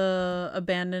 The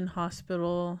abandoned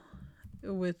hospital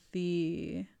with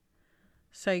the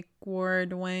psych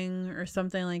ward wing or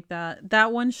something like that.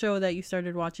 That one show that you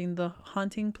started watching, the I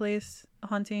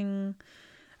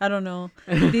don't know,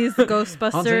 these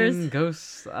Ghostbusters. Haunting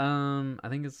ghosts. I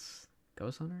think it's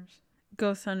Ghost Hunters.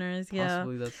 Ghost Hunters, yeah.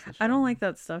 Possibly that's the show. I don't like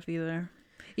that stuff either.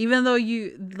 Even though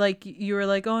you were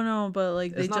like, oh no, but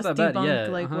like they just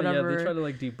debunked whatever. Yeah, they try to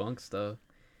like debunk stuff.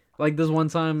 Like this one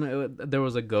time, there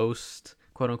was a ghost,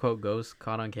 quote unquote ghost,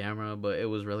 caught on camera, but it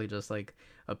was really just like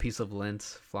a piece of lint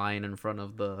flying in front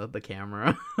of the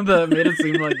camera that made it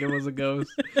seem like it was a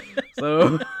ghost.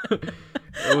 So it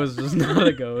was just not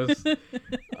a ghost.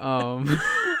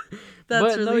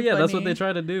 That's but really no, yeah, funny. that's what they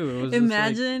try to do. It was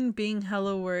imagine being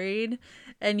hella worried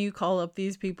and you call up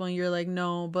these people and you're like,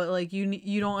 no, but like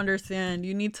you don't understand.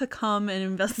 You need to come and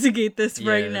investigate this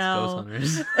right now.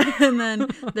 And then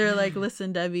they're like,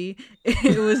 listen, Debbie,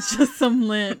 it was just some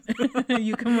lint.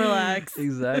 You can relax.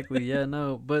 Exactly. Yeah.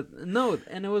 No. But no.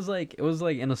 And it was like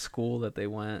in a school that they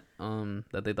went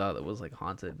that they thought it was like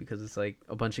haunted because it's like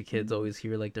a bunch of kids always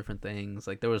hear like different things.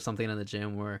 Like there was something in the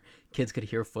gym where kids could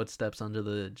hear footsteps under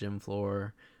the gym floor,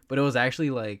 but it was actually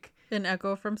like an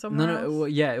echo from somewhere else? Well,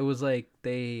 yeah, it was like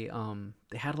they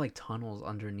had like tunnels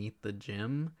underneath the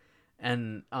gym,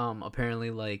 and apparently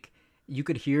like you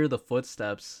could hear the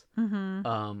footsteps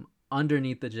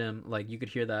underneath the gym, like you could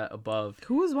hear that above.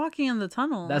 Who was walking in the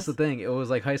tunnels? That's the thing. It was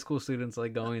like high school students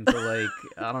like going to like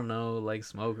I don't know, like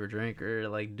smoke or drink or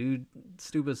like do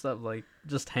stupid stuff, like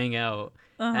just hang out.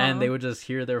 And they would just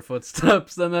hear their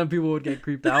footsteps, and then people would get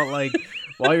creeped out like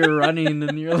while you're running,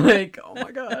 and you're like, oh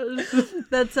my gosh.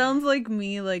 That sounds like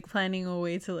me like planning a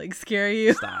way to like scare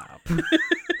you. Stop.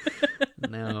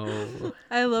 No.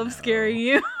 I love scaring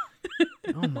you.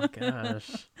 Oh my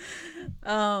gosh.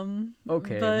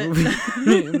 Okay, but...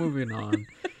 moving on.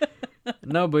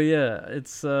 No, but yeah,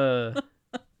 it's Sorry,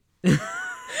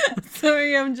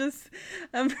 I'm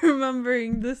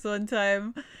remembering this one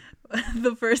time.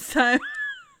 The first time.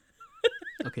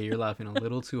 Okay, you're laughing a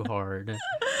little too hard.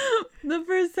 The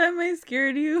first time I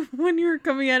scared you when you were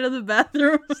coming out of the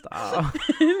bathroom. Stop. And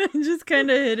I just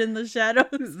kind of hid in the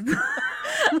shadows.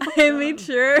 I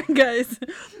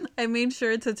made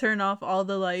sure to turn off all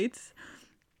the lights.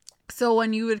 So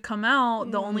when you would come out,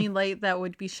 the only light that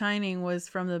would be shining was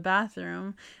from the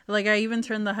bathroom. Like I even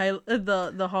turned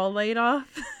the hall light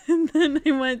off, and then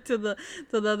I went to the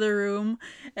other room,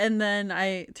 and then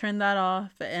I turned that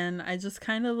off, and I just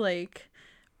kind of like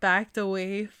backed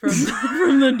away from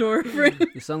the door frame.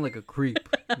 You sound like a creep.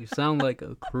 You sound like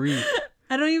a creep.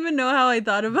 I don't even know how I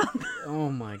thought about that. Oh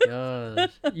my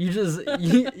gosh.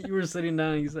 You were sitting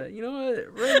down and you said, you know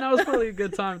what? Right now is probably a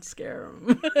good time to scare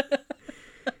him.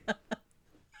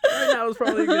 Right now is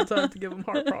probably a good time to give him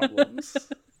heart problems.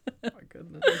 Oh my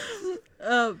goodness.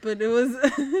 But it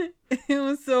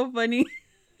was so funny.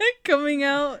 coming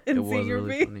out and It seeing was your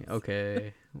really face. funny.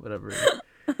 Okay, whatever.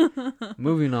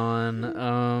 Moving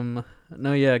on.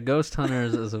 No, yeah, Ghost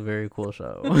Hunters is a very cool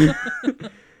show.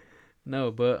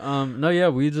 No, but no, yeah,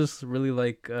 we just really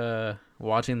like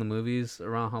watching the movies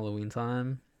around Halloween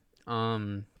time.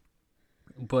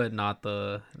 But not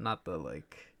the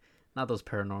like not those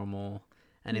paranormal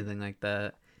anything like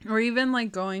that. Or even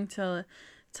like going to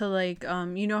like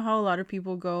you know how a lot of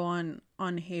people go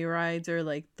on hay rides or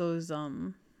like those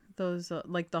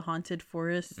like the haunted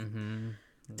forest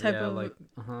type Yeah, of like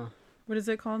what is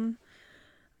it called?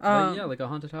 yeah, like a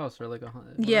haunted house or like a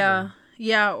haunted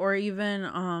yeah, or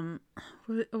even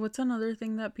what's another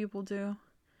thing that people do?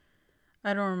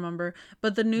 I don't remember.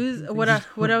 But the news what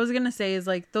I was going to say is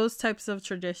like those types of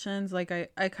traditions like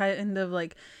I kind of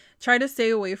like try to stay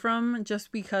away from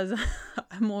just because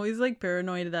I'm always like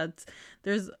paranoid that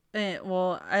there's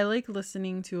well, I like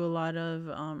listening to a lot of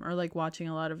or like watching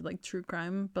a lot of like true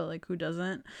crime, but like who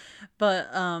doesn't? But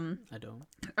I don't.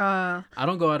 I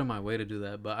don't go out of my way to do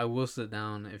that, but I will sit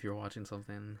down if you're watching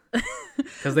something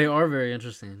because they are very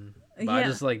interesting. But I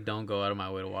just like don't go out of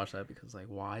my way to watch that because like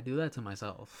why do that to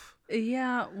myself?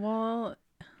 Yeah, well,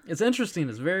 it's interesting.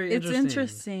 It's very interesting. It's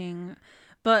interesting,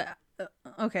 but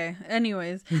okay.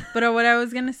 Anyways, but what I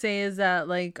was gonna say is that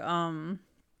like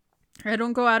I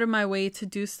don't go out of my way to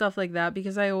do stuff like that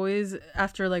because I always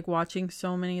after like watching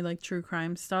so many like true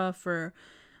crime stuff or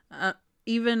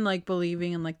even like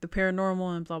believing in like the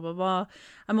paranormal and blah blah blah,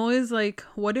 I'm always like,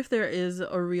 what if there is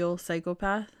a real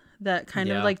psychopath that kind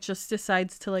of like just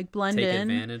decides to like blend take in,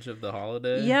 advantage of the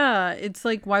holiday? Yeah, it's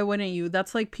like why wouldn't you?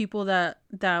 That's like people that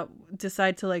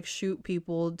decide to like shoot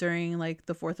people during like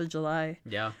the 4th of July.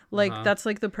 Yeah, like that's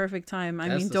like the perfect time. I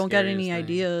mean, the don't get any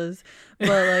ideas,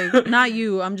 but like not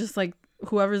you. I'm just like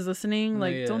whoever's listening,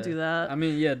 like don't do that. I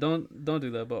mean, yeah, don't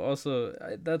do that. But also,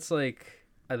 that's like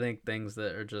I think things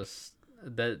that are just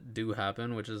that do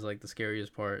happen, which is like the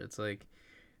scariest part. It's like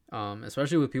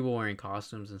especially with people wearing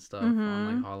costumes and stuff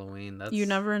on like Halloween. That's you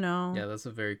never know. Yeah, that's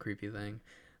a very creepy thing.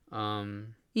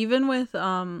 Even with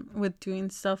doing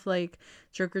stuff like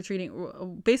trick or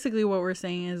treating, basically what we're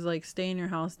saying is like stay in your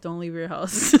house, don't leave your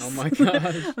house. Oh my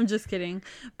gosh. I'm just kidding.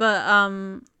 But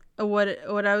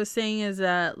what I was saying is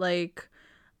that like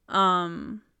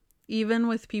even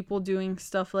with people doing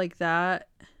stuff like that,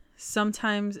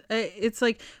 sometimes it's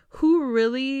like who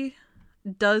really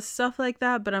does stuff like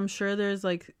that, but I'm sure there's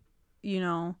like, you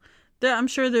know, I'm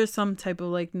sure there's some type of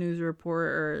like news report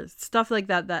or stuff like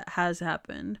that has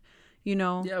happened, you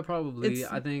know. Yeah, probably.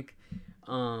 I think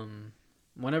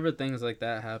whenever things like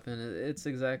that happen, it's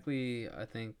exactly, I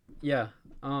think, yeah,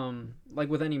 like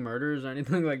with any murders or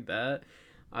anything like that,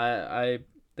 I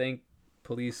think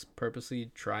police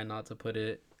purposely try not to put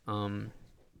it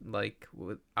like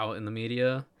out in the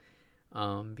media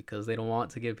because they don't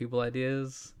want to give people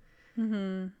ideas.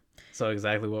 So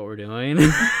exactly what we're doing.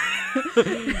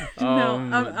 No,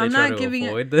 I'm not giving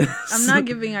I'm not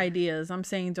giving ideas. I'm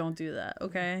saying don't do that.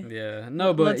 Okay. Yeah.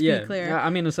 No, but let's be clear. I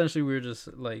mean, essentially, we were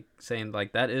just like saying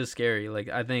like that is scary. Like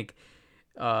I think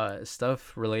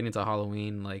stuff relating to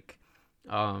Halloween, like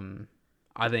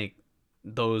I think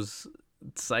those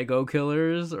psycho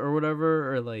killers or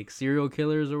whatever, or like serial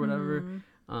killers or whatever,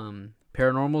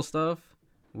 paranormal stuff,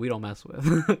 we don't mess with.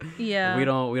 Yeah, we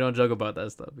don't joke about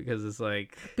that stuff because it's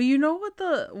like. But you know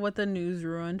what the news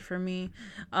ruined for me?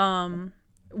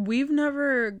 We've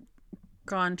never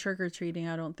gone trick-or-treating.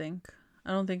 I don't think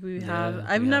we have.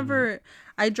 I've never.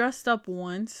 I dressed up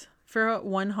once for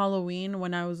one Halloween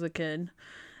when I was a kid.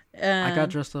 I got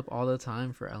dressed up all the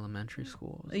time for elementary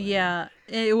school. Like, yeah,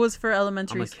 it was for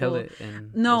elementary school. Kill it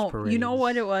in no, you know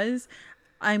what it was?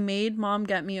 I made mom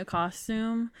get me a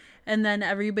costume, and then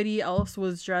everybody else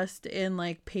was dressed in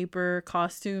like paper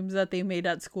costumes that they made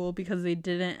at school because they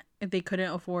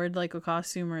couldn't afford like a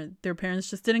costume, or their parents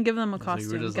just didn't give them a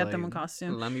costume, them a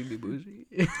costume. Let me be bougie.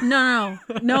 No.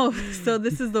 So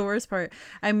this is the worst part.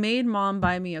 I made mom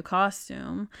buy me a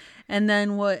costume, and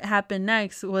then what happened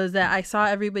next was that I saw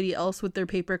everybody else with their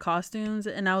paper costumes,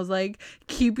 and I was like,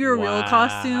 keep your real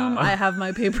costume. I have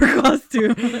my paper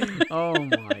costume. Oh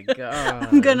my god.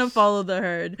 I'm gonna follow the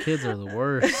herd. Kids are the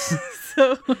worst.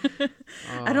 So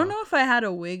I don't know if I had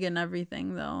a wig and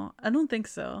everything though. I don't think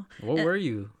so. What were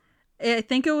you? I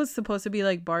think it was supposed to be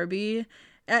like Barbie.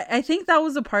 I think that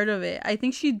was a part of it. I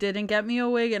think she didn't get me a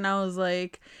wig, and I was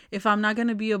like, if I'm not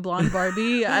gonna be a blonde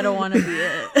Barbie, I don't want to be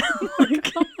it.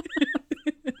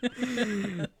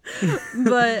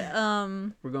 But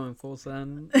we're going full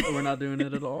send. We're not doing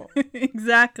it at all.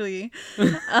 Exactly.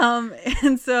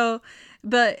 And so,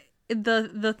 but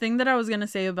the thing that I was gonna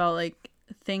say about like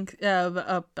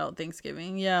about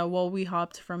Thanksgiving. Yeah, well, we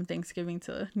hopped from Thanksgiving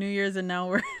to New Year's, and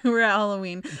now we're at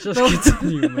Halloween. Just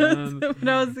continue, man. What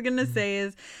I was gonna say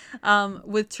is,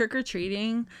 with trick or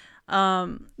treating,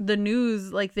 the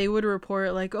news, like, they would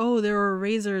report like, oh, there were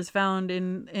razors found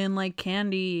in like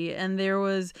candy, and there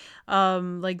was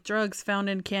like drugs found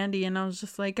in candy, and I was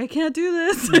just like, I can't do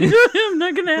this. I'm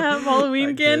not gonna have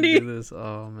Halloween candy. Can't do this.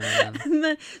 Oh man. And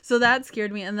then, so that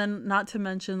scared me. And then, not to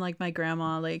mention, like, my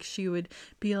grandma, like, she would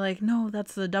be like, no,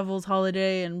 that's the devil's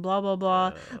holiday and blah blah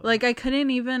blah. Like, I couldn't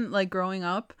even, like, growing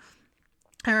up,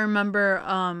 I remember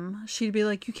she'd be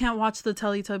like, you can't watch the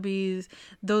Teletubbies,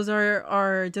 those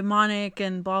are demonic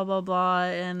and blah blah blah.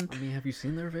 And I mean, have you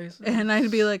seen their faces? And I'd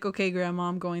be like, okay, grandma,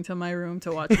 I'm going to my room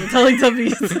to watch the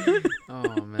Teletubbies.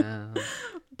 Oh man.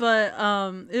 But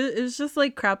it's just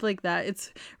like crap like that.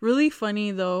 It's really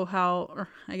funny though how, or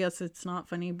I guess it's not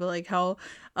funny, but like how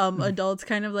adults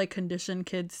kind of like condition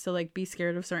kids to like be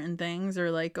scared of certain things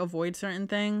or like avoid certain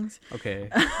things. Okay,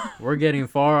 we're getting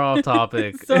far off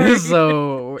topic. Sorry.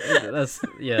 So let's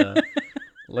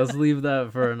leave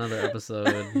that for another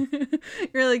episode.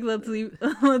 You're like, let's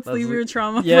leave your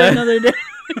trauma Yeah. for another day.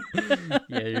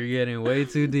 Yeah, you're getting way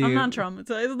too deep. I'm not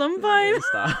traumatized. I'm fine.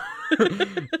 Stop.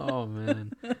 Oh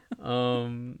man.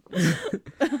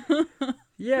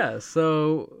 Yeah,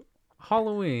 so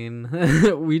Halloween,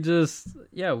 we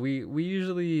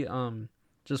usually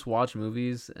just watch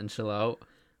movies and chill out.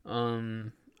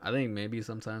 I think maybe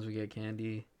sometimes we get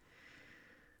candy.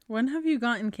 When have you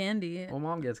gotten candy? Well,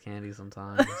 mom gets candy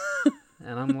sometimes.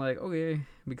 And I'm like, okay,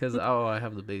 because I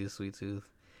have the biggest sweet tooth.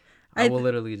 I will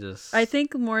literally just... I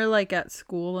think more like at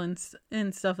school and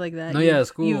stuff like that. No, yeah,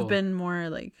 school. You've been more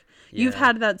like... Yeah. You've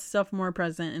had that stuff more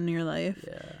present in your life.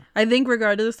 Yeah. I think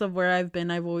regardless of where I've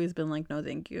been, I've always been like, no,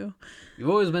 thank you. You've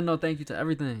always been no thank you to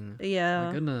everything. Yeah.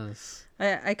 My goodness.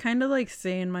 I kind of like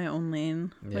stay in my own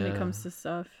lane when it comes to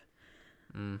stuff.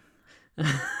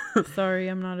 Sorry,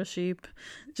 I'm not a sheep.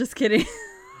 Just kidding.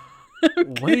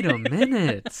 Wait a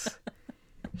minute.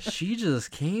 She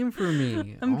just came for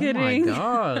me. I'm kidding. Oh my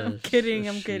gosh. I'm kidding.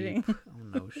 I'm kidding.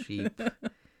 I'm no sheep.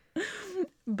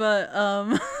 But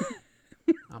I'm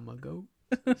a goat.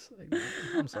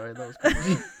 I'm sorry, that was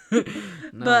crazy.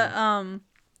 No. But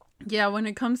yeah, when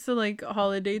it comes to like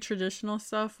holiday traditional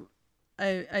stuff,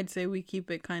 I'd say we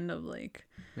keep it kind of like...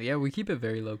 Yeah, we keep it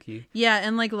very low key. Yeah,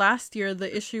 and like last year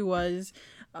the issue was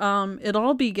it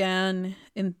all began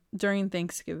during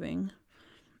Thanksgiving.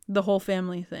 The whole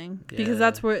family thing. Yeah. Because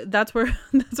that's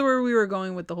where we were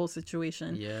going with the whole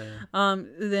situation. Yeah.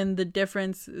 Then the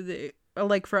difference,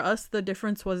 like for us, the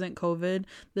difference wasn't COVID.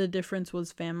 The difference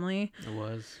was family. It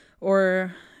was.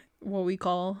 Or what we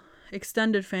call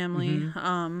extended family,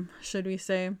 Mm-hmm. should we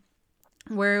say.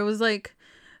 Where it was like,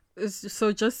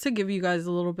 so just to give you guys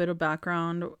a little bit of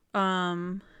background,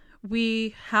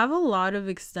 we have a lot of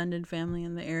extended family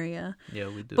in the area. Yeah,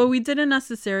 we do. But we didn't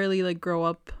necessarily like grow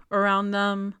up around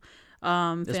them.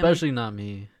 Especially not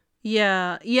me.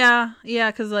 Yeah,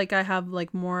 because like I have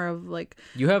like more of like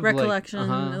you have recollection,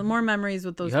 like, more memories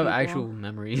with those people. You have people. actual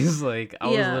memories. Like I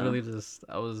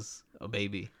was a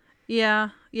baby. Yeah,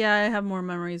 I have more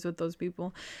memories with those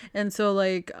people. And so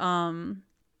like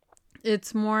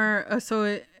it's more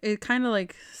so it kind of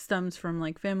like stems from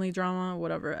like family drama,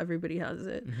 whatever, everybody has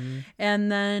it.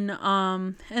 And then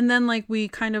like we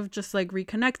kind of just like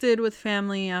reconnected with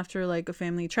family after like a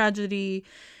family tragedy,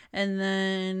 and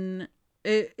then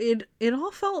it all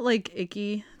felt like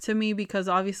icky to me because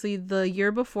obviously the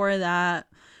year before that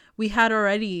we had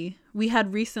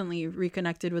recently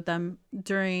reconnected with them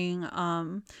during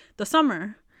the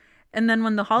summer, and then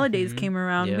when the holidays came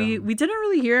around, we didn't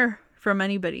really hear from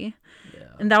anybody.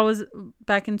 And that was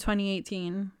back in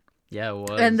 2018. Yeah, it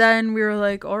was. And then we were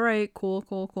like, all right,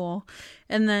 cool.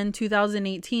 And then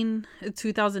 2019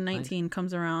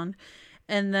 comes around.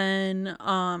 And then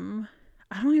I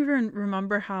don't even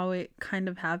remember how it kind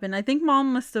of happened. I think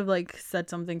mom must have like said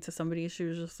something to somebody. She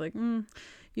was just like,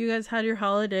 you guys had your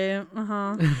holiday.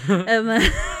 And then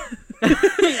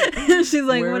she's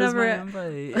like, where's whatever. My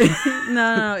invite?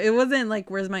 No, it wasn't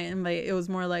like, where's my invite? It was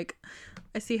more like,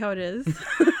 I see how it is.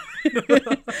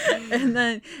 and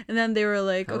then they were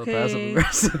like, hella okay.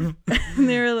 And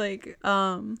they were like,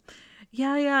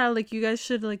 yeah, like you guys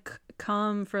should like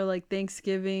come for like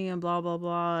Thanksgiving and blah blah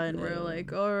blah. And we're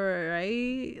like, all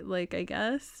right, like I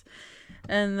guess.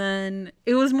 And then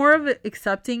it was more of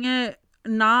accepting it,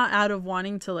 not out of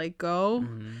wanting to like go,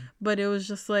 but it was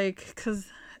just like, because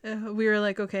we were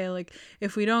like, okay, like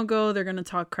if we don't go, they're gonna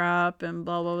talk crap and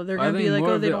blah blah blah. They're gonna be like,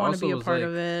 oh, they don't want to be a part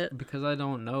of it because I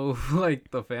don't know like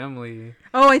the family.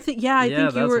 Oh, I think you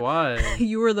that's were why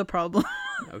you were the problem.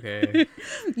 Okay.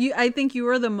 I think you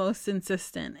were the most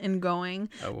insistent in going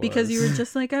because you was. were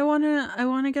just like, I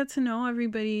wanna get to know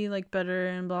everybody like better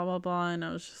and blah blah blah, and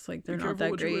I was just like, they're Be not careful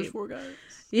that what you wish great. for, guys.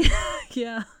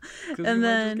 Yeah. 'Cause you And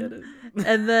might just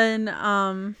get then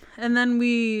it. and then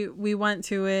we went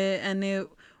to it, and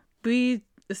we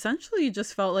essentially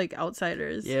just felt like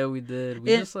outsiders. Yeah, we did.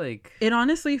 We It- just like It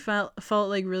honestly felt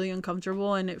like really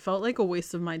uncomfortable, and it felt like a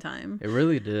waste of my time. it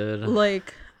really did.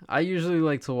 Like, I usually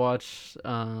like to watch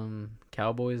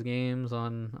Cowboys games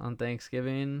on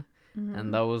Thanksgiving,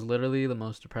 and that was literally the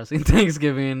most depressing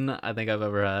Thanksgiving I think I've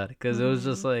ever had, because it was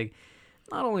just like,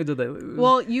 not only did they lose,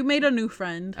 well, you made a new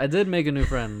friend. I did make a new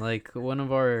friend, like one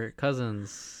of our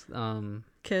cousins.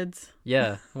 Kids.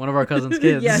 Yeah, one of our cousins'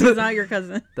 kids. Yeah, he's not your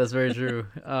cousin. That's very true.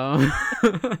 One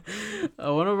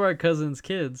of our cousins'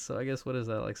 kids. So I guess, what is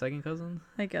that, like second cousin?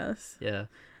 I guess. Yeah.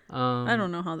 I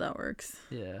don't know how that works.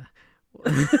 Yeah.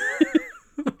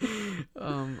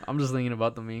 I'm just thinking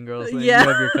about the Mean Girls thing. Yeah. You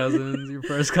have your cousins, your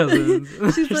first cousins.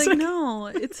 She's like, no,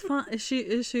 it's fine. She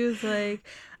was like,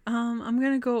 I'm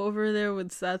gonna go over there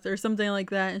with Seth or something like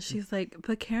that, and she's like,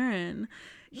 but Karen,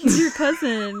 he's your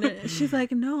cousin. She's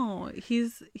like, no,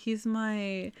 he's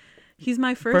my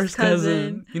first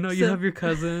cousin. You know, you So- have your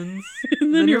cousins,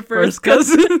 and then your first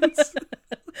cousins.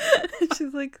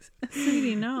 She's like,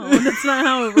 sweetie, no, that's not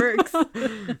how it works.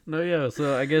 No, yeah.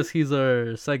 So I guess he's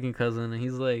our second cousin, and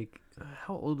he's like,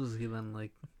 how old is he then?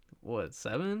 Like, what,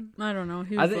 7? I don't know.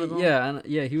 He I was think, little. yeah, and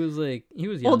yeah. He was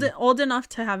young. Old enough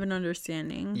to have an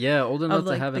understanding. Yeah, old enough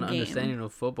like, to have the an game. understanding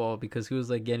of football, because he was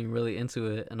like getting really into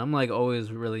it, and I'm like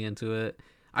always really into it.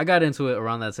 I got into it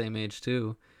around that same age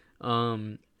too,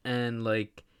 and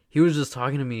like he was just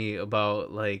talking to me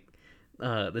about like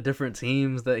the different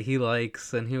teams that he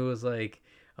likes, and he was like,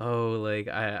 oh, like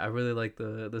I really like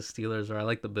the Steelers, or I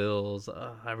like the Bills,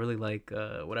 I really like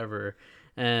whatever,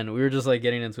 and we were just like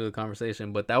getting into a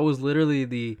conversation, but that was literally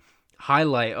the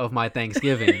highlight of my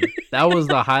Thanksgiving. That was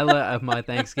the highlight of my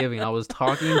Thanksgiving. I was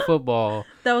talking football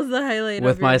That was the highlight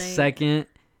with of your my night. second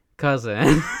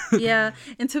cousin. Yeah,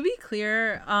 and to be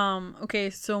clear, okay,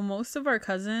 so most of our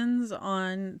cousins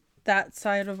on that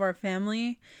side of our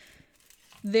family,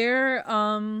 they're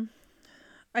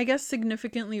I guess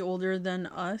significantly older than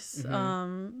us.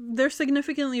 They're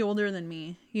significantly older than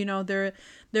me. You know, they're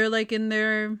like in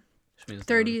their Which means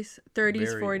they're 30s, very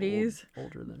 40s.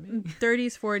 older than me.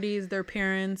 30s, 40s, their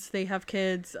parents, they have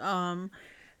kids.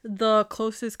 The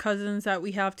closest cousins that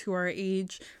we have to our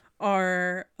age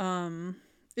are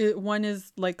one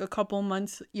is like a couple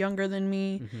months younger than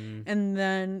me, and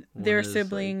then One their is,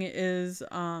 sibling is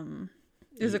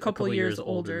a couple years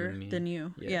older than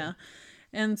you. Yeah.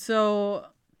 And so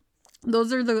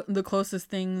those are the closest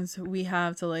things we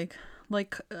have to like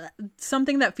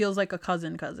something that feels like a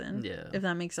cousin, Yeah. if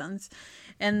that makes sense.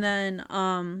 And then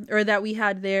or that we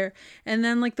had there. And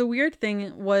then like the weird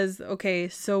thing was, okay,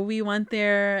 so we went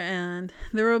there and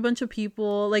there were a bunch of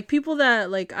people that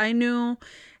like I knew,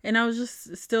 and I was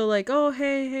just still like, oh,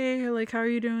 hey, like, how are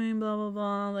you doing, blah blah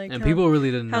blah, like, And people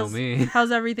really didn't know how's, me. how's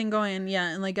everything going? Yeah.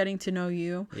 And like getting to know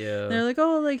you. Yeah. They're like,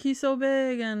 oh, like he's so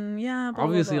big, and yeah, blah,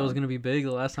 Obviously, blah, I was blah. gonna be big.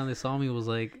 The last time they saw me was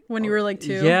like When you were like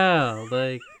 2. Yeah,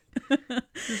 like.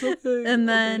 And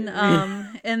then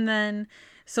and then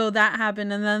so that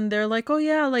happened, and then they're like, oh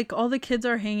yeah, like all the kids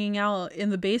are hanging out in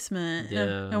the basement.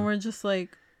 Yeah. And we're just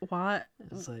like, what?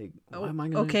 It's like, why am I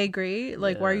gonna? Okay, great.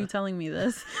 Like, why are Yeah. you telling me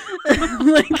this?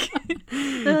 Like,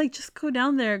 they're like, just go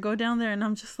down there. And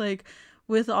I'm just like,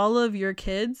 with all of your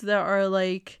kids that are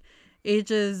like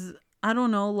ages, I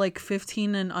don't know, like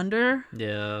 15 and under,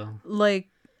 Yeah. like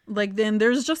then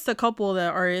there's just a couple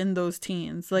that are in those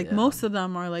teens. Like, Yeah. most of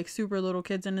them are like super little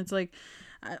kids, and it's like,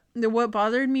 what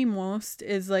bothered me most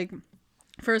is like,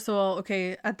 first of all,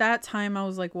 okay, at that time I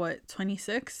was like, what,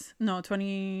 26? No,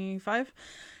 25.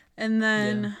 And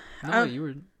then No, you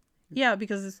were. yeah,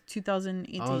 because it's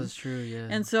 2018. Oh, that's true. Yeah.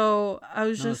 And so I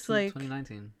was No, just it's like,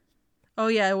 2019. oh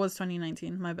yeah, it was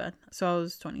 2019. My bad. So I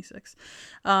was 26.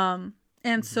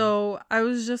 And so I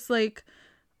was just like,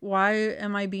 why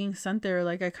am I being sent there?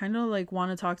 Like, I kind of like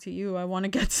want to talk to you. I want to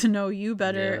get to know you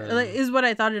better. Yeah. Like, is what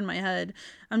I thought in my head.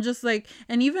 I'm just like,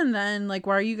 and even then, like,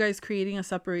 why are you guys creating a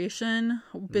separation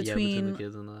between the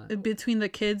kids and that. between the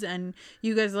kids and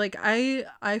you guys? Like, I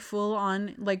full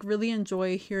on like really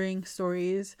enjoy hearing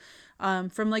stories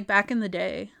from like back in the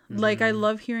day. Like, I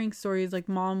love hearing stories. Like,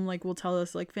 mom like will tell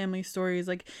us like family stories,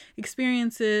 like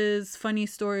experiences, funny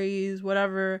stories,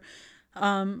 whatever,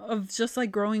 of just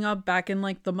like growing up back in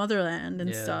like the motherland and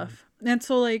Yeah. stuff. And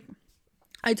so like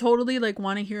I totally like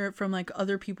want to hear it from like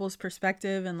other people's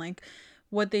perspective and like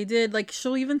what they did. Like,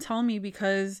 she'll even tell me,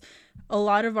 because a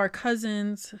lot of our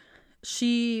cousins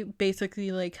she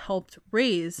basically like helped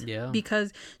raise. Yeah.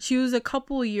 Because she was a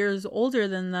couple years older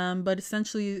than them, but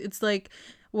essentially it's like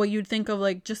what you'd think of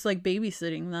like just like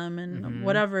babysitting them and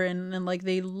whatever, and like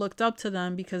they looked up to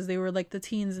them because they were like the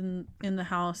teens in the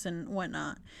house and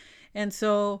whatnot. And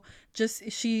so just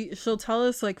she'll tell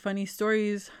us like funny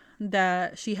stories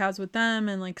that she has with them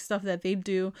and like stuff that they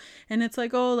do, and it's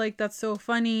like, oh, like that's so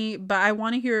funny, but I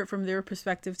want to hear it from their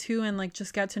perspective too, and like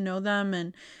just get to know them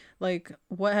and like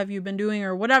what have you been doing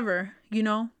or whatever, you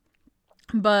know.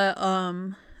 But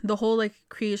the whole like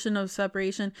creation of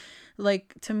separation,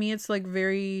 like to me it's like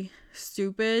very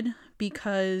stupid,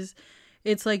 because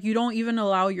it's like you don't even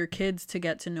allow your kids to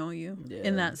get to know you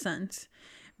in that sense,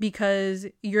 because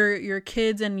your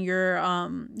kids and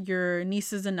your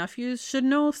nieces and nephews should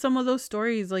know some of those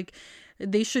stories. Like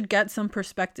they should get some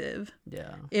perspective,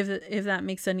 if that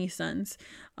makes any sense.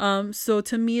 So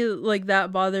to me, like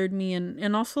that bothered me,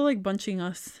 and also like bunching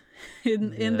us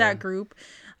in that group.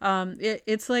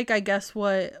 It's like, I guess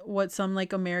what some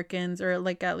like Americans, or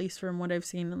like at least from what I've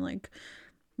seen in like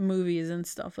movies and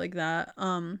stuff like that,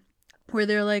 where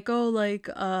they're like, oh, like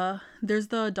there's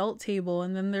the adult table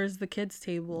and then there's the kids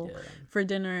table for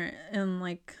dinner, and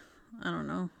like I don't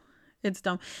know, it's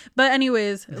dumb. But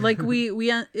anyways, like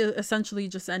we essentially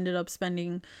just ended up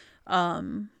spending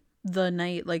the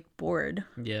night like bored,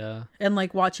 and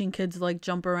like watching kids like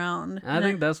jump around. And I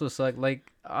think that's what's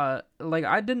like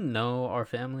I didn't know our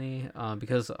family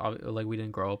because like we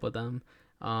didn't grow up with them,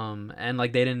 and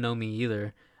like they didn't know me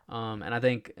either. And I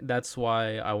think that's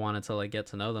why I wanted to like get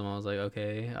to know them. I was like,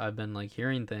 okay, I've been like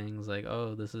hearing things like,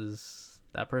 oh, this is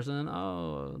that person.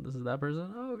 Oh, this is that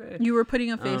person. Oh, okay. You were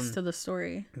putting a face to the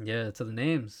story. Yeah, to the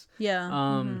names.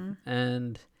 Yeah.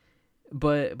 And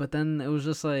but then it was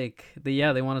just like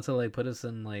they wanted to like put us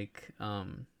in like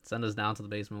send us down to the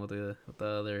basement with the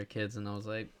other kids, and I was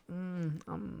like,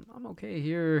 I'm okay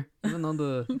here, even though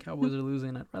the Cowboys are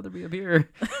losing. I'd rather be up here.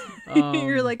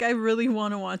 You're like, I really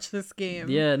want to watch this game.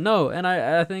 Yeah, no, and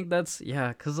I think that's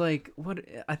because like what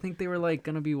I think they were like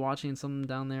gonna be watching something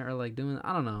down there, or like doing,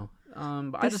 I don't know.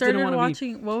 But I just didn't want to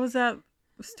watching. What was that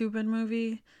stupid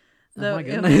movie? Oh my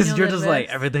goodness, you're just like,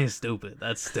 everything's stupid.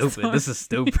 That's stupid. This is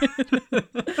stupid.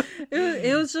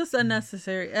 It was just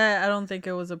unnecessary. I don't think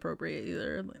it was appropriate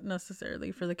either,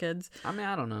 necessarily, for the kids. I mean,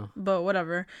 I don't know. But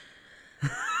whatever.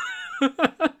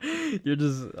 You're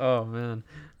just, oh man.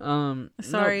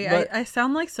 Sorry, no, I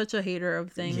sound like such a hater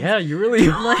of things. Yeah, you really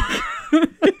like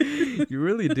you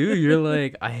really do. You're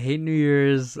like, I hate New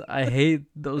Year's. I hate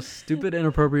those stupid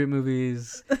inappropriate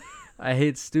movies. I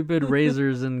hate stupid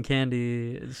razors and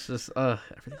candy. It's just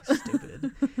everything's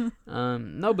stupid.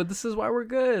 No, but this is why we're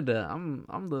good. I'm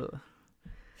the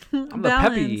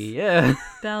peppy. Yeah.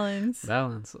 Balance.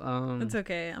 It's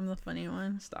okay. I'm the funny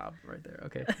one. Stop right there.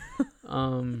 Okay.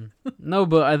 No,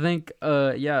 but I think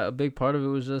a big part of it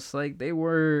was just like they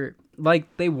were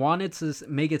like they wanted to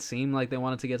make it seem like they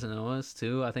wanted to get to know us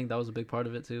too. I think that was a big part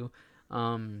of it too.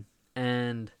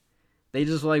 And they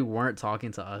just like weren't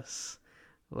talking to us.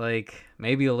 Like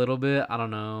maybe a little bit, I don't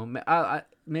know.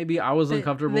 Maybe I was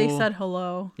uncomfortable. They said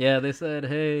hello. Yeah, they said,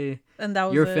 "Hey, and that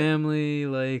was your family,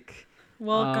 like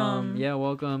welcome." Yeah,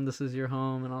 welcome. This is your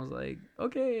home." And I was like,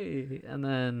 "Okay." And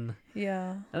then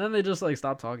they just like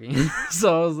stopped talking.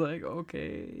 So I was like,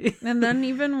 "Okay." And then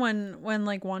even when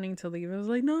like wanting to leave, it was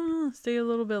like, "No, stay a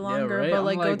little bit longer, but I'm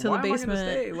like go to the basement."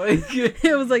 Stay? Like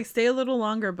it was like, "Stay a little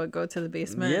longer, but go to the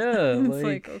basement." Yeah, it's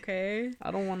like okay.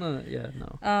 I don't want to. Yeah,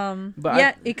 no.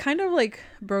 But it kind of like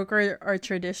broke our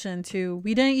tradition too.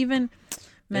 We didn't even.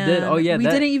 Man, it did. Oh yeah, we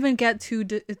didn't even get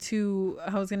to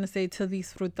I was gonna say to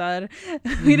disfrutar.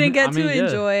 We didn't get to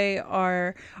enjoy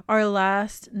our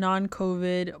last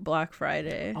non-COVID Black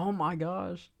Friday. Oh my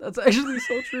gosh, that's actually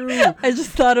so true. I just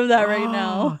thought of that right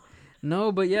now.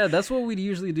 No, but yeah, that's what we'd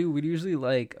usually do. We'd usually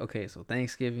like, okay, so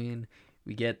Thanksgiving,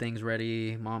 we get things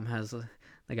ready. Mom has the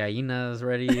gallinas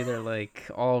ready. They're like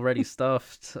already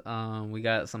stuffed. We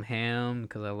got some ham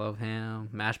because I love ham,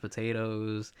 mashed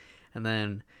potatoes, and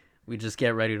then we just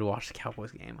get ready to watch the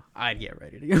Cowboys game. I'd get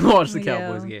ready to watch the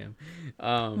Cowboys game.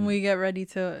 We get ready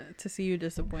to see you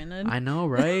disappointed. I know,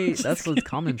 right? That's the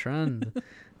common trend.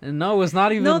 And no, it's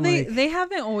not even. No, they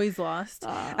haven't always lost.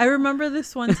 I remember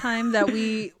this one time that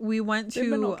we went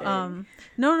to. Okay.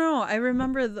 No, I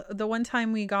remember the one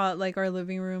time we got like our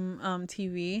living room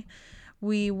TV.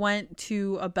 We went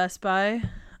to a Best Buy.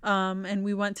 and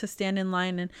we went to stand in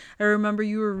line, and I remember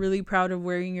you were really proud of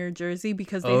wearing your jersey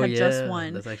because they had just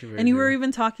won. That's actually very and you true. were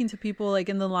even talking to people like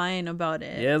in the line about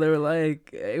it. Yeah, they were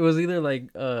like, it was either like,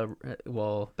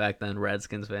 well, back then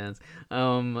Redskins fans,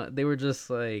 they were just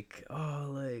like, oh,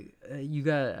 like, you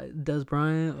got Des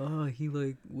Bryant, oh, he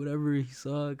like, whatever, he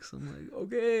sucks. I'm like,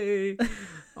 okay,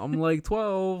 I'm like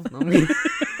 12,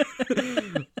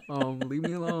 leave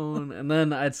me alone. And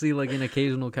then I'd see like an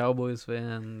occasional Cowboys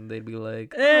fan, they'd be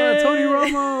like, Tony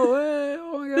Romo, hey,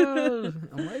 oh my gosh.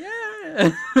 I'm like,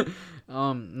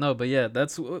 yeah. No, but yeah,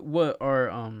 that's what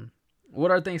our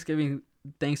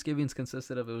Thanksgivings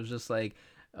consisted of. It was just like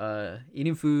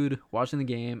eating food, watching the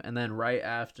game, and then right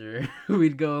after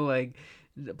we'd go like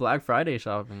Black Friday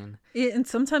shopping. And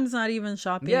sometimes not even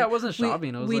shopping. Yeah, it wasn't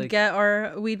shopping. We'd get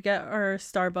our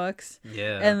Starbucks.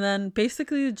 Yeah. And then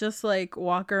basically just like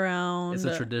walk around. It's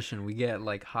a tradition. We get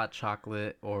like hot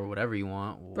chocolate or whatever you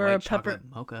want. Or white a chocolate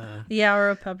mocha. Yeah,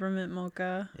 or a peppermint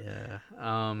mocha. Yeah.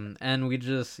 And we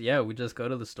just go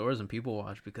to the stores and people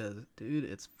watch because, dude,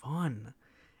 it's fun.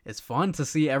 It's fun to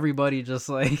see everybody just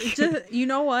like you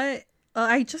know what?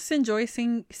 I just enjoy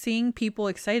seeing people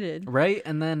excited. Right?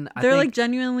 And then they're like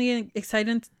genuinely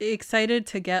excited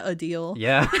to get a deal.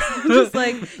 Yeah. Just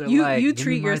like you like,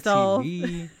 treat yourself.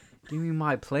 TV, give me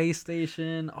my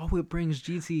PlayStation. Oh, it brings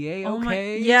GTA.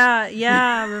 Okay.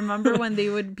 Yeah. Remember when they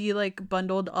would be like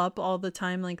bundled up all the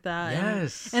time like that?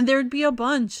 Yes. And there'd be a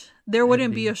bunch. There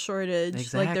wouldn't be a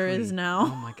shortage like there is now.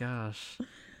 Oh my gosh.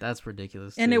 That's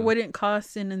ridiculous. And too. it wouldn't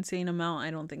cost an insane amount,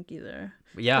 I don't think either.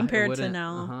 Yeah, compared to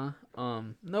now.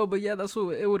 No, but yeah, that's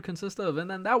what it would consist of. And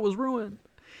then that was ruined.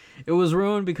 It was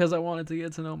ruined because I wanted to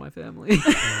get to know my family.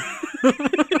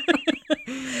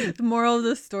 The moral of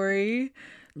the story: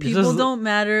 people don't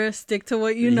matter. Stick to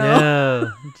what you know.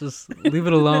 Yeah, just leave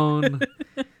it alone.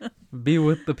 Be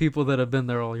with the people that have been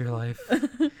there all your life.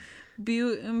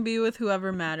 Be with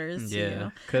whoever matters.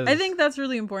 Yeah, to you. I think that's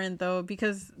really important though,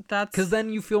 because then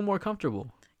you feel more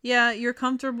comfortable. Yeah, you're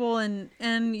comfortable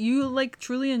and you like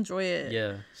truly enjoy it.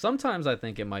 Yeah, sometimes I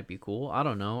think it might be cool. I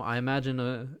don't know. I imagine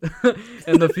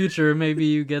in the future maybe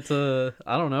you get to,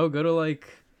 I don't know, go to like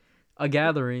a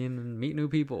gathering and meet new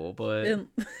people, but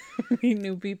meet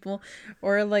new people,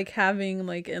 or like having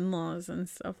like in-laws and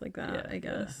stuff like that. Yeah, I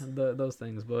guess those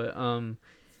things, but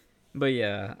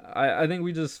yeah, I think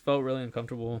we just felt really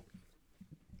uncomfortable.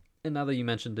 And now that you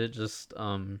mentioned it, just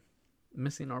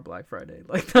missing our Black Friday.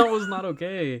 Like, that was not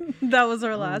okay. That was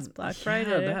our last Black Friday.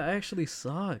 Yeah, that actually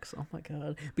sucks. Oh my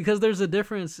god. Because there's a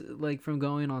difference, like, from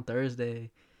going on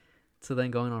Thursday to then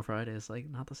going on Friday. It's, like,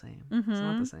 not the same. Mm-hmm. It's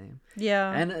not the same.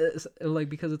 Yeah. And, it's, like,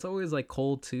 because it's always, like,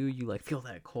 cold, too. You, like, feel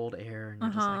that cold air. And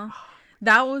you're just like, oh.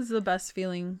 That was the best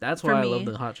feeling. That's why I love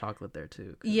the hot chocolate there,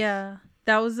 too. Yeah.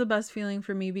 That was the best feeling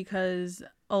for me because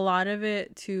a lot of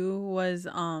it too was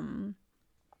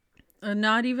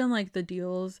not even like the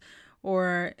deals,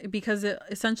 or because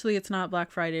it's not Black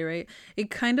Friday, right?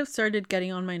 It kind of started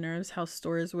getting on my nerves how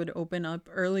stores would open up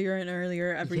earlier and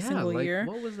earlier every single year.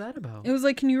 What was that about? It was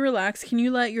like, can you relax? Can you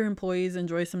let your employees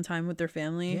enjoy some time with their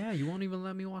family? Yeah, you won't even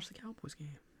let me watch the Cowboys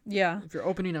game. Yeah. If you're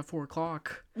opening at 4:00.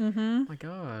 Mm-hmm. Oh my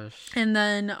gosh. And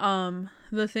then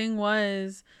the thing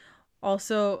was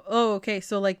also,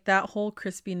 so like that whole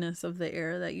crispiness of the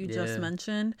air that you just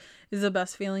mentioned is the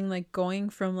best feeling, like going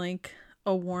from like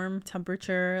a warm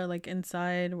temperature like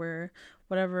inside where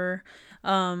whatever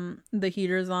the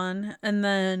heater's on, and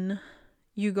then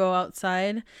you go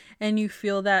outside and you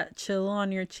feel that chill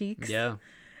on your cheeks. Yeah.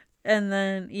 And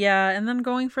then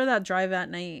going for that drive at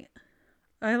night.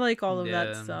 I like all of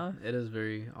that stuff. It is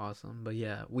very awesome. But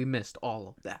yeah, we missed all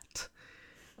of that.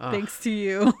 Thanks to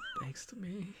you. Thanks to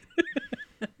me.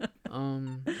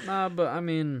 But I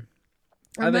mean,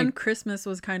 and then Christmas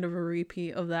was kind of a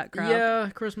repeat of that crap.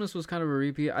 Yeah, Christmas was kind of a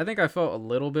repeat. I think I felt a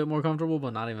little bit more comfortable,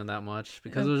 but not even that much,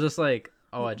 because it was just like,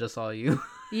 oh, I just saw you.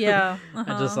 Yeah.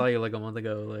 I just saw you like a month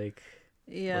ago. Like,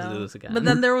 yeah, let's do this again. But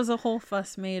then there was a whole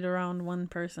fuss made around one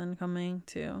person coming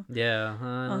too. Yeah,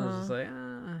 and I was just like,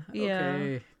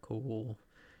 okay, cool.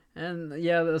 And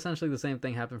yeah, essentially the same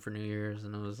thing happened for New Year's,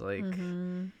 and it was like,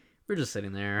 we're just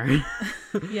sitting there.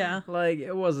 Yeah. Like,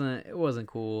 it wasn't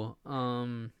cool.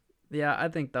 Yeah, I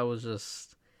think that was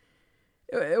just,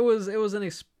 it was an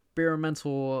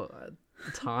experimental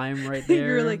time right there.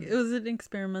 You're like, it was an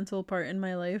experimental part in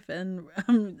my life, and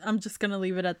I'm just gonna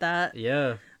leave it at that.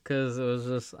 Yeah, because it was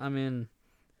just, I mean,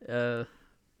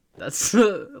 that's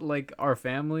like our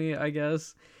family, I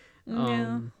guess.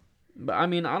 Yeah. But I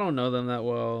mean, I don't know them that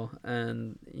well,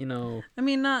 and I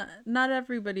mean, not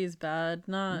everybody's bad.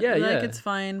 It's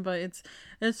fine, but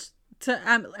it's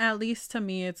at least to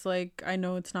me, it's like I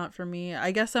know it's not for me.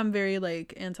 I guess I'm very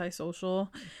like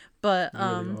antisocial, but You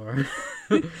really are.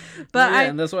 but yeah,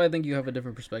 and that's why I think you have a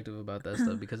different perspective about that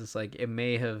stuff, because it's like it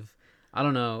may have, I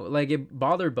don't know, like it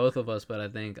bothered both of us, but I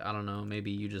think, I don't know,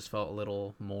 maybe you just felt a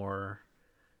little more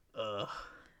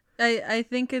I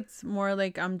think it's more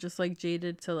like I'm just like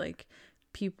jaded to like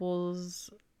people's,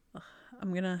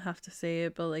 I'm gonna have to say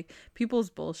it, but like people's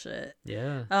bullshit.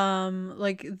 Yeah.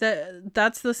 Like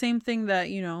that's the same thing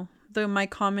that, you know, my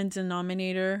common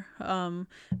denominator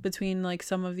between like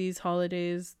some of these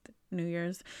holidays, New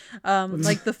Year's,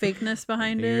 like the fakeness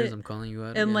behind New Year's, it, I'm calling you out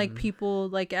and again. like people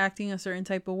like acting a certain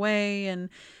type of way, and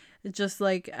just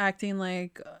like acting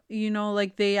like, you know,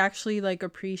 like they actually like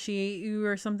appreciate you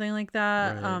or something like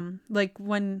that. Right. Like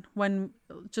when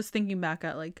just thinking back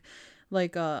at like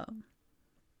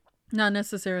not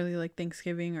necessarily like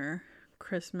Thanksgiving or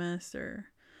Christmas, or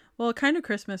well, kind of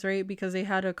Christmas, right? Because they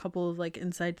had a couple of like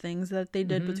inside things that they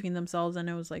did between themselves, and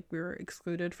it was like we were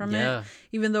excluded from it,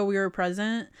 even though we were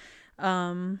present,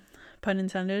 pun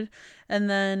intended. And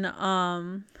then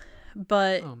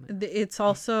but it's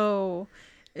also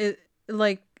it's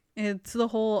the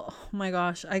whole, oh my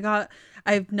gosh,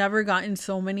 I've never gotten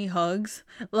so many hugs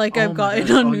like I've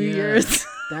gotten on New Year's.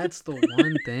 That's the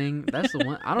one thing. That's the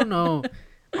one. I don't know.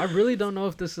 I really don't know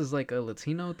if this is like a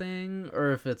Latino thing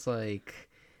or if it's like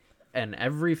an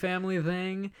every family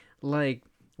thing. Like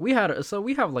we have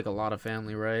like a lot of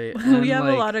family, right? And we have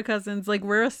like, a lot of cousins. Like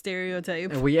we're a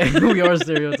stereotype. we are a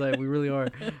stereotype. We really are.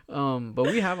 But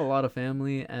we have a lot of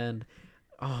family, and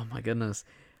oh my goodness,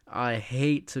 I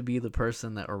hate to be the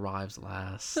person that arrives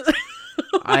last.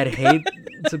 I'd hate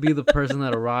to be the person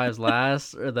that arrives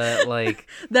last, or that like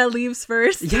that leaves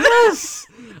first. Yes.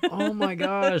 Oh my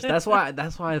gosh. That's why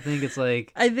I think it's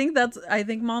like, I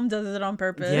think mom does it on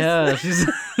purpose. yeah, she's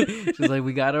like,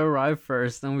 we gotta arrive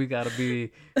first, and we gotta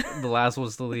be the last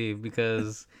ones to leave,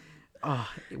 because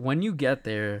when you get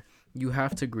there, you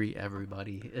have to greet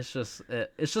everybody. It's just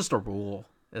a rule.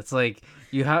 It's like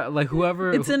you have like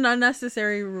whoever. It's an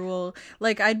unnecessary rule.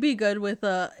 Like I'd be good with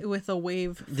a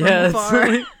wave from afar.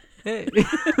 Like, hey,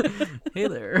 hey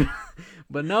there.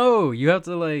 But no, you have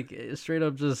to like straight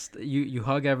up just you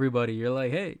hug everybody. You're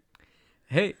like,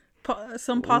 hey.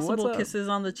 Some possible kisses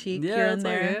on the cheek here and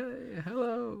there. Like, hey,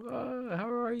 hello. How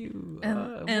are you?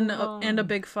 And a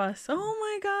big fuss. Oh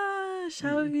my gosh,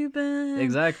 how have you been?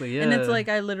 Exactly. Yeah. And it's like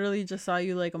I literally just saw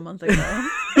you like a month ago.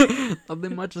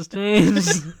 Nothing much has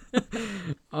changed.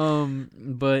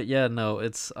 But yeah, no,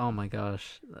 it's, oh my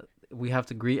gosh, we have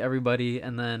to greet everybody,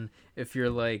 and then if you're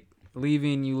like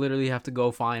leaving, you literally have to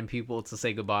go find people to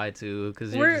say goodbye to,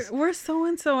 because we're so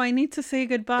and so, I need to say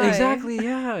goodbye. Exactly.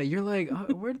 Yeah, you're like,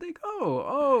 where'd they go?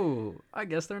 Oh, I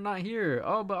guess they're not here.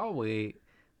 Oh, but I'll wait.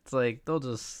 It's like they'll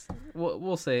just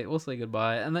we'll say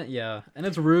goodbye, and then and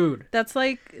it's rude. That's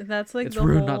like it's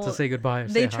rude whole, not to say goodbye.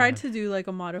 They tried to do like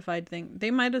a modified thing.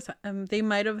 They might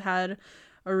have had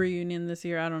a reunion this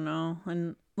year. I don't know,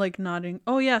 and like nodding.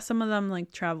 Oh yeah, some of them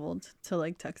like traveled to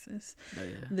like Texas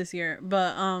this year.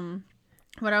 But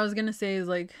what I was gonna say is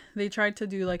like they tried to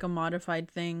do like a modified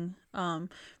thing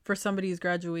for somebody's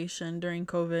graduation during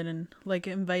COVID, and like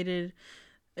invited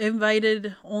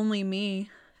only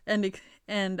me,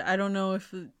 and I don't know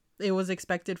if it was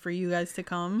expected for you guys to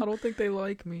come. I don't think they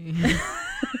like me.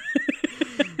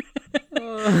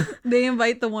 They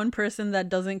invite the one person that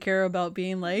doesn't care about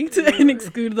being liked and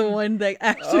exclude the one that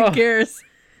actually cares.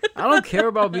 I don't care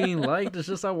about being liked. It's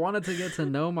just I wanted to get to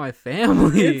know my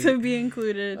family. To be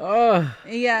included.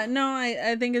 Yeah, no,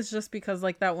 I think it's just because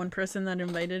like that one person that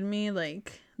invited me,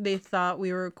 like they thought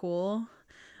we were cool.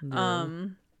 Yeah.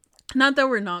 Not that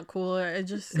we're not cool. I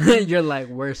just you're like,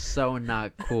 we're so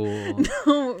not cool.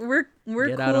 No, we're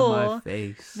Get cool. Out of my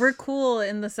face. We're cool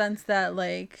in the sense that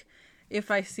like if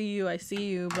I see you, I see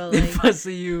you. But like if I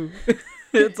see you,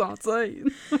 it's on site.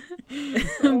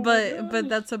 But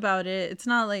that's about it. It's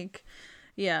not like,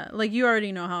 like you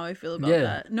already know how I feel about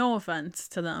that. No offense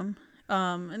to them.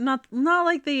 Not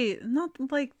like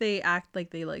they act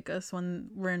like they like us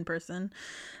when we're in person.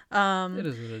 It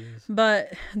is what it is.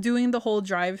 But doing the whole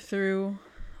drive-through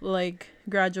like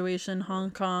graduation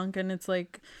honk honk, and it's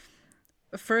like,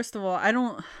 first of all, I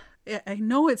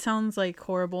know it sounds like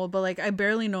horrible, but like I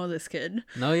barely know this kid.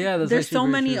 No, yeah, there's so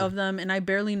many of them, and I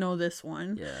barely know this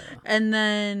one. Yeah. And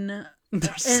then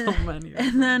there's so many.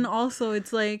 And then also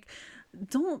it's like,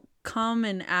 don't come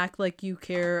and act like you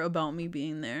care about me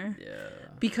being there. Yeah.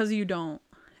 Because you don't.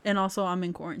 And also I'm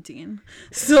in quarantine.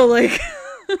 So like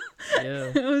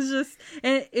yeah. It was just,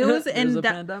 and it was in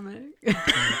that pandemic.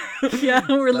 Yeah,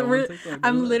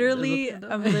 I'm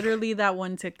literally that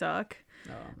one TikTok.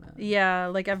 man. Yeah,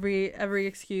 like every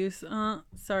excuse.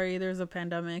 Sorry, there's a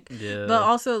pandemic. Yeah. But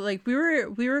also like we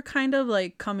were kind of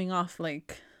like coming off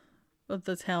like of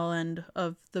the tail end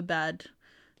of the bad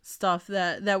stuff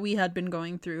that we had been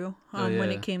going through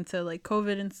when it came to like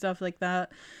COVID and stuff like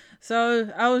that.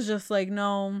 So I was just like,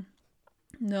 no,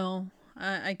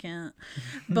 I can't.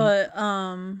 But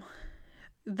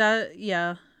that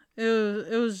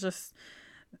it was just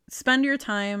spend your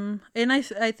time. And I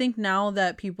think now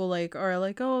that people like are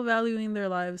like, oh, valuing their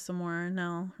lives some more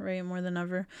now, right, more than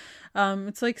ever,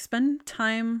 it's like spend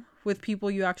time with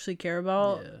people you actually care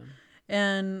about.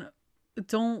 And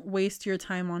don't waste your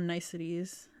time on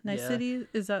niceties.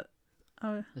 Is that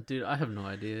dude, I have no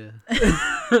idea.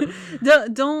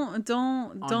 don't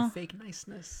on fake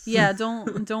niceness. Yeah,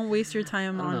 don't waste your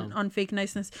time on fake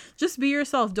niceness. Just be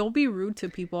yourself. Don't be rude to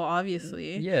people,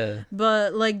 obviously. Yeah.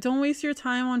 But like, don't waste your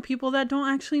time on people that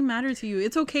don't actually matter to you.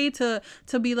 It's okay to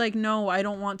be like, no, I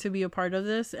don't want to be a part of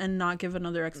this, and not give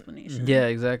another explanation. Yeah,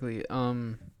 exactly.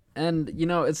 And you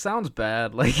know, it sounds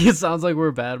bad. Like, it sounds like we're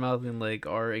bad mouthing like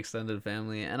our extended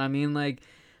family, and I mean, like,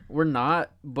 we're not,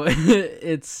 but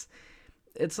it's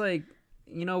like,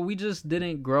 you know, we just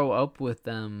didn't grow up with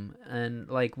them, and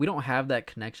like we don't have that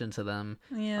connection to them.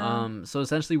 Yeah. So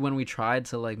essentially when we tried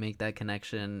to like make that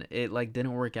connection, it like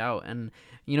didn't work out. And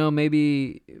you know,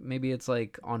 maybe it's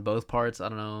like on both parts, I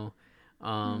don't know.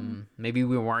 Maybe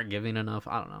we weren't giving enough,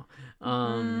 I don't know.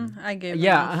 I gave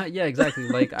enough. Yeah, exactly.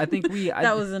 Like I think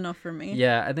that was enough for me.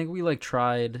 Yeah, I think we like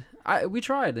tried. We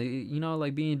tried, you know,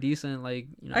 like being decent, like,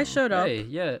 you know, I showed up.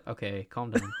 Yeah, okay,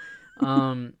 calm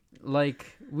down.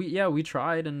 Like we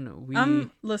tried, and we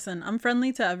listen, I'm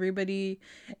friendly to everybody,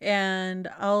 and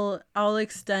I'll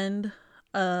extend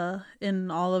an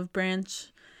olive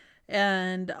branch,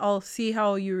 and I'll see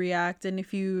how you react, and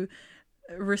if you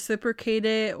reciprocate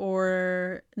it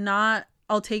or not,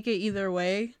 I'll take it either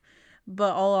way.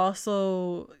 But I'll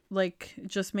also like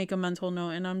just make a mental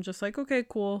note, and I'm just like, okay,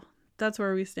 cool, that's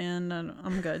where we stand, and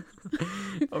I'm good.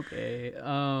 Okay.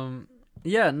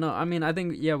 Yeah, no, I mean, I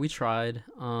think, yeah, we tried.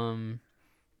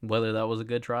 Whether that was a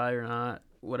good try or not,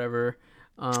 whatever.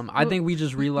 I think we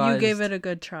just realized... You gave it a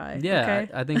good try. Yeah, okay?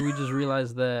 I think we just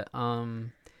realized that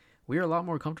we were a lot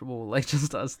more comfortable, like,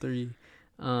 just us three,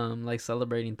 like,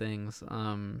 celebrating things.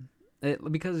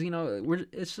 Because, you know,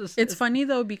 It's funny,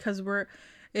 though, because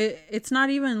it's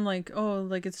not even, like, oh,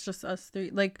 like, it's just us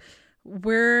three. Like,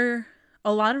 we're...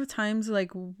 A lot of times,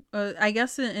 like, I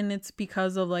guess, and it's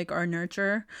because of, like, our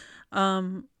nurture,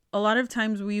 a lot of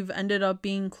times we've ended up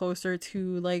being closer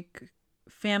to, like,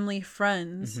 family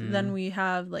friends than we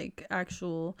have, like,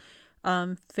 actual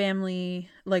family,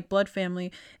 like, blood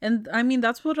family. And, I mean,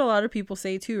 that's what a lot of people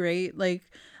say, too, right? Like,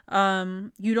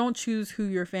 you don't choose who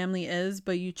your family is,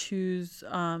 but you choose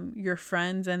your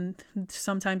friends, and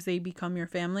sometimes they become your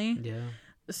family. Yeah.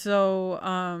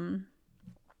 So,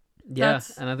 yeah,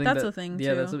 and I think that's a thing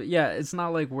too. It's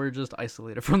not like we're just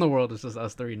isolated from the world. It's just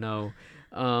us three. No,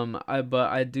 but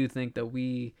I do think that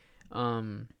we,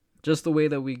 just the way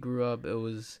that we grew up, it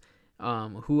was,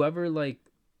 whoever like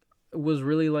was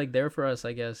really like there for us.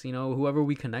 I guess, you know, whoever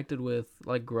we connected with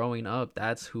like growing up,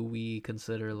 that's who we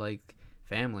consider like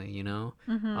family. You know,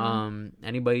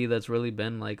 anybody that's really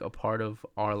been like a part of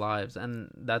our lives,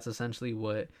 and that's essentially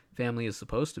what family is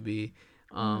supposed to be.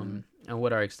 And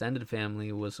what our extended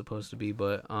family was supposed to be,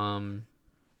 but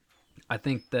I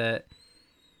think that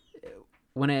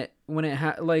when it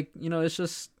like, you know, it's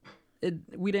just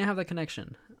we didn't have that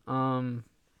connection, and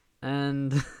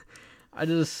I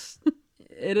just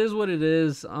it is what it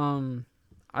is.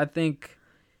 I think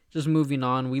just moving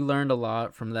on, we learned a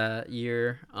lot from that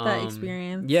year, that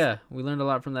experience. Yeah, we learned a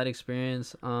lot from that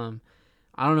experience. I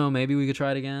don't know, maybe we could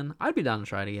try it again. I'd be down to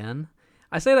try it again.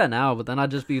 I say that now, but then I'd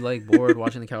just be like bored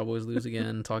watching the Cowboys lose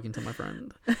again, talking to my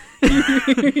friend.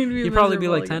 He'd probably be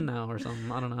like 10 now or something.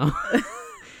 I don't know.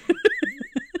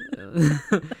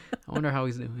 I wonder how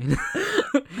he's doing.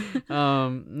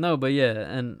 No, but yeah,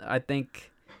 and I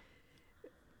think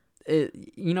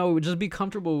you know, just be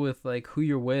comfortable with like who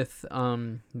you're with.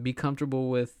 Be comfortable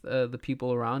with the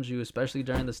people around you, especially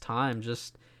during this time.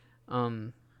 Just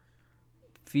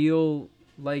feel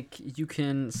like you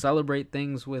can celebrate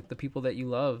things with the people that you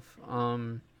love,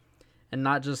 and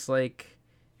not just like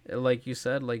you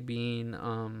said, like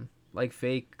being like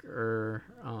fake, or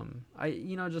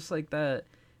you know, just like that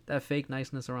fake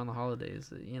niceness around the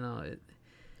holidays. You know,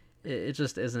 it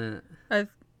just isn't.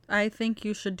 I think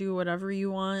you should do whatever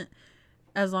you want,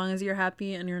 as long as you're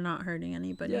happy and you're not hurting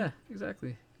anybody. Yeah,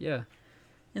 exactly. Yeah,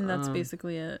 and that's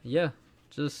basically it. Yeah,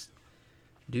 just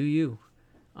do you.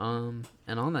 And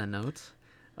on that note,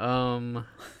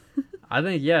 I I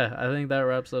think that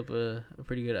wraps up a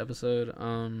pretty good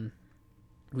episode.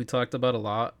 We talked about a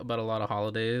lot of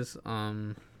holidays.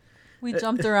 We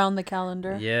jumped around the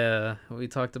calendar. Yeah, we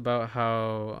talked about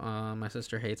how my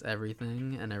sister hates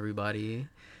everything and everybody.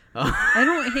 I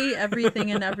don't hate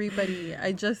everything and everybody.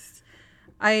 I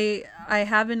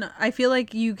feel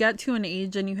like you get to an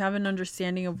age and you have an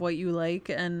understanding of what you like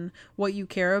and what you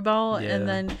care about. Yeah. And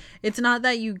then it's not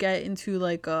that you get into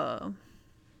like I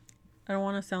don't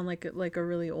want to sound like a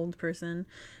really old person,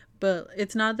 but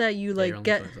it's not that you like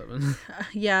get,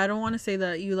 I don't want to say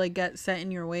that you like get set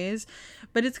in your ways,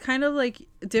 but it's kind of like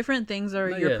different things are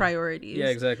your priorities. Yeah,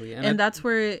 exactly. And that's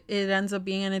where it ends up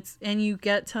being, and you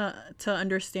get to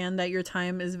understand that your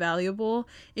time is valuable,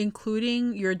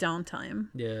 including your downtime.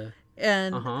 Yeah.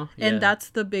 And that's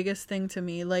the biggest thing to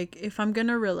me. Like, if I'm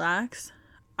gonna relax,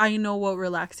 I know what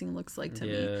relaxing looks like to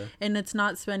me, and it's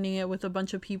not spending it with a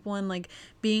bunch of people and like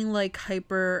being like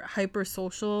hyper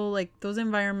social. Like, those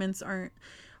environments aren't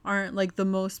like the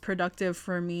most productive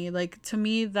for me. Like, to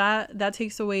me, that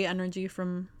takes away energy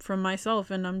from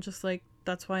myself, and I'm just like,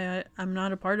 that's why I'm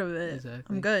not a part of it.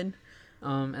 Exactly. I'm good.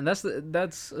 And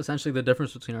that's essentially the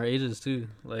difference between our ages too.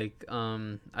 Like,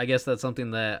 I guess that's something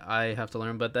that I have to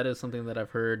learn, but that is something that I've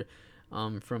heard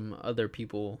from other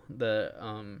people that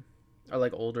are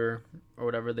like older or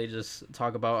whatever. They just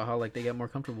talk about how like they get more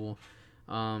comfortable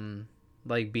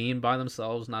like being by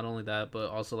themselves, not only that, but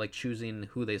also like choosing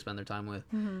who they spend their time with.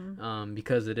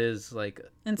 Because it is like,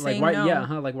 and like saying why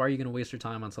no. like why are you gonna waste your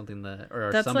time on something that,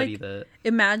 or That's somebody like, that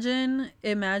imagine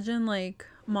like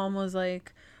mom was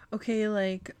like, okay,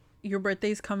 like your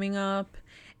birthday's coming up,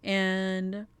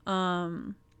 and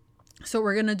so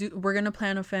we're gonna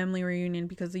plan a family reunion,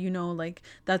 because like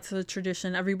that's a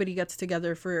tradition, everybody gets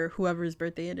together for whoever's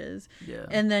birthday it is.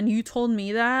 And then you told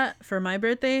me that for my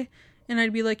birthday, and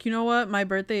I'd be like, you know what, my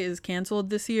birthday is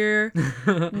canceled this year.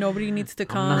 Nobody needs to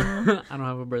come. I don't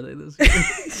have a birthday this year.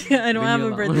 Yeah, I don't have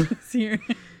a birthday this year.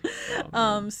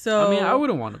 So I mean, I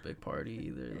wouldn't want a big party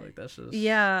either. Like, that's just,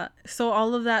 yeah. So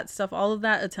all of that stuff, all of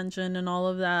that attention, and all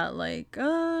of that, like,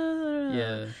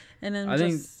 yeah. And then I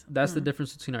think that's the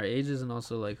difference between our ages and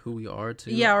also like who we are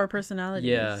too. Yeah, our personalities.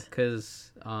 Yeah,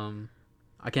 because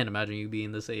I can't imagine you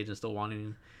being this age and still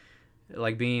wanting,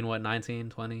 like, being 19,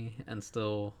 20 and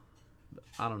still,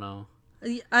 I don't know.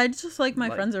 I just like my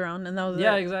friends around, and that was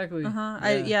yeah, it. exactly.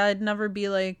 I'd never be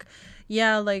like,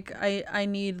 like I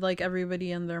need like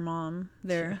everybody and their mom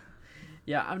there.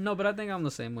 Yeah, no, but I think I'm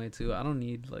the same way too. I don't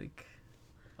need like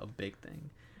a big thing.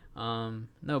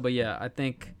 No, but yeah, I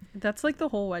think that's like the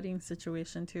whole wedding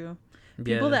situation too.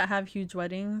 People that have huge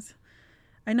weddings,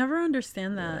 I never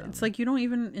understand that. It's like you don't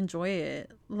even enjoy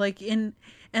it. Like, and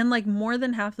like more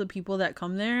than half the people that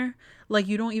come there, like,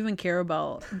 you don't even care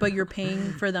about, but you're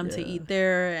paying for them to eat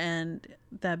there and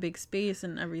that big space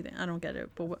and everything. I don't get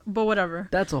it, but whatever.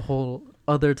 That's a whole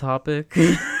other topic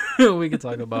we could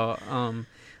talk about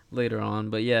later on.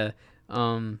 But yeah,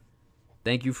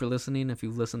 thank you for listening if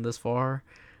you've listened this far.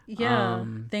 Yeah,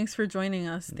 thanks for joining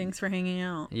us. Thanks for hanging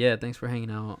out. Yeah, thanks for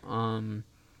hanging out.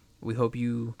 We hope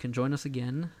you can join us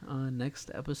again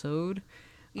next episode.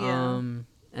 Yeah.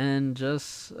 And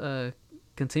just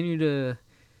continue to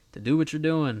do what you're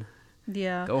doing.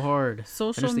 Yeah. Go hard.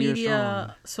 Social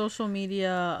media,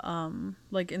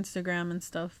 like Instagram and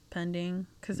stuff pending,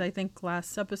 because I think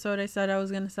last episode I said I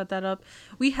was going to set that up.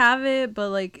 We have it,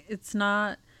 but like it's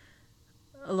not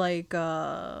like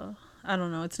I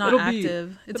don't know. It's not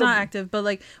active. It's not active, but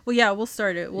like, well, yeah, we'll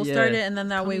start it. We'll start it, and then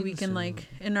that way we can like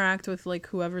interact with like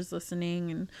whoever's listening,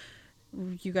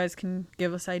 and you guys can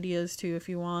give us ideas too if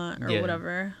you want, or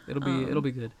whatever. It'll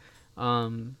be good.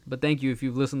 But thank you if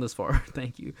you've listened this far.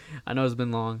 Thank you. I know it's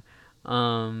been long.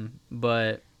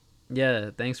 But yeah,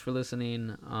 thanks for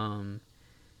listening.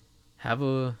 Have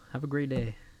a great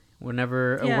day.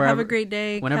 Whenever, wherever, have a great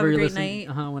day. Whenever have a you're great listening,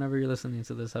 night. Whenever you're listening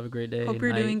to this, have a great day. Hope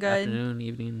you're doing good. Afternoon,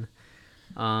 evening.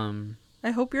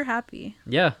 I hope you're happy.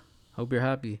 Yeah, hope you're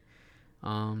happy.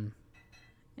 And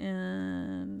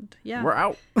yeah, we're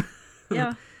out.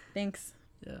 yeah. Thanks.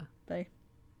 Yeah. Bye.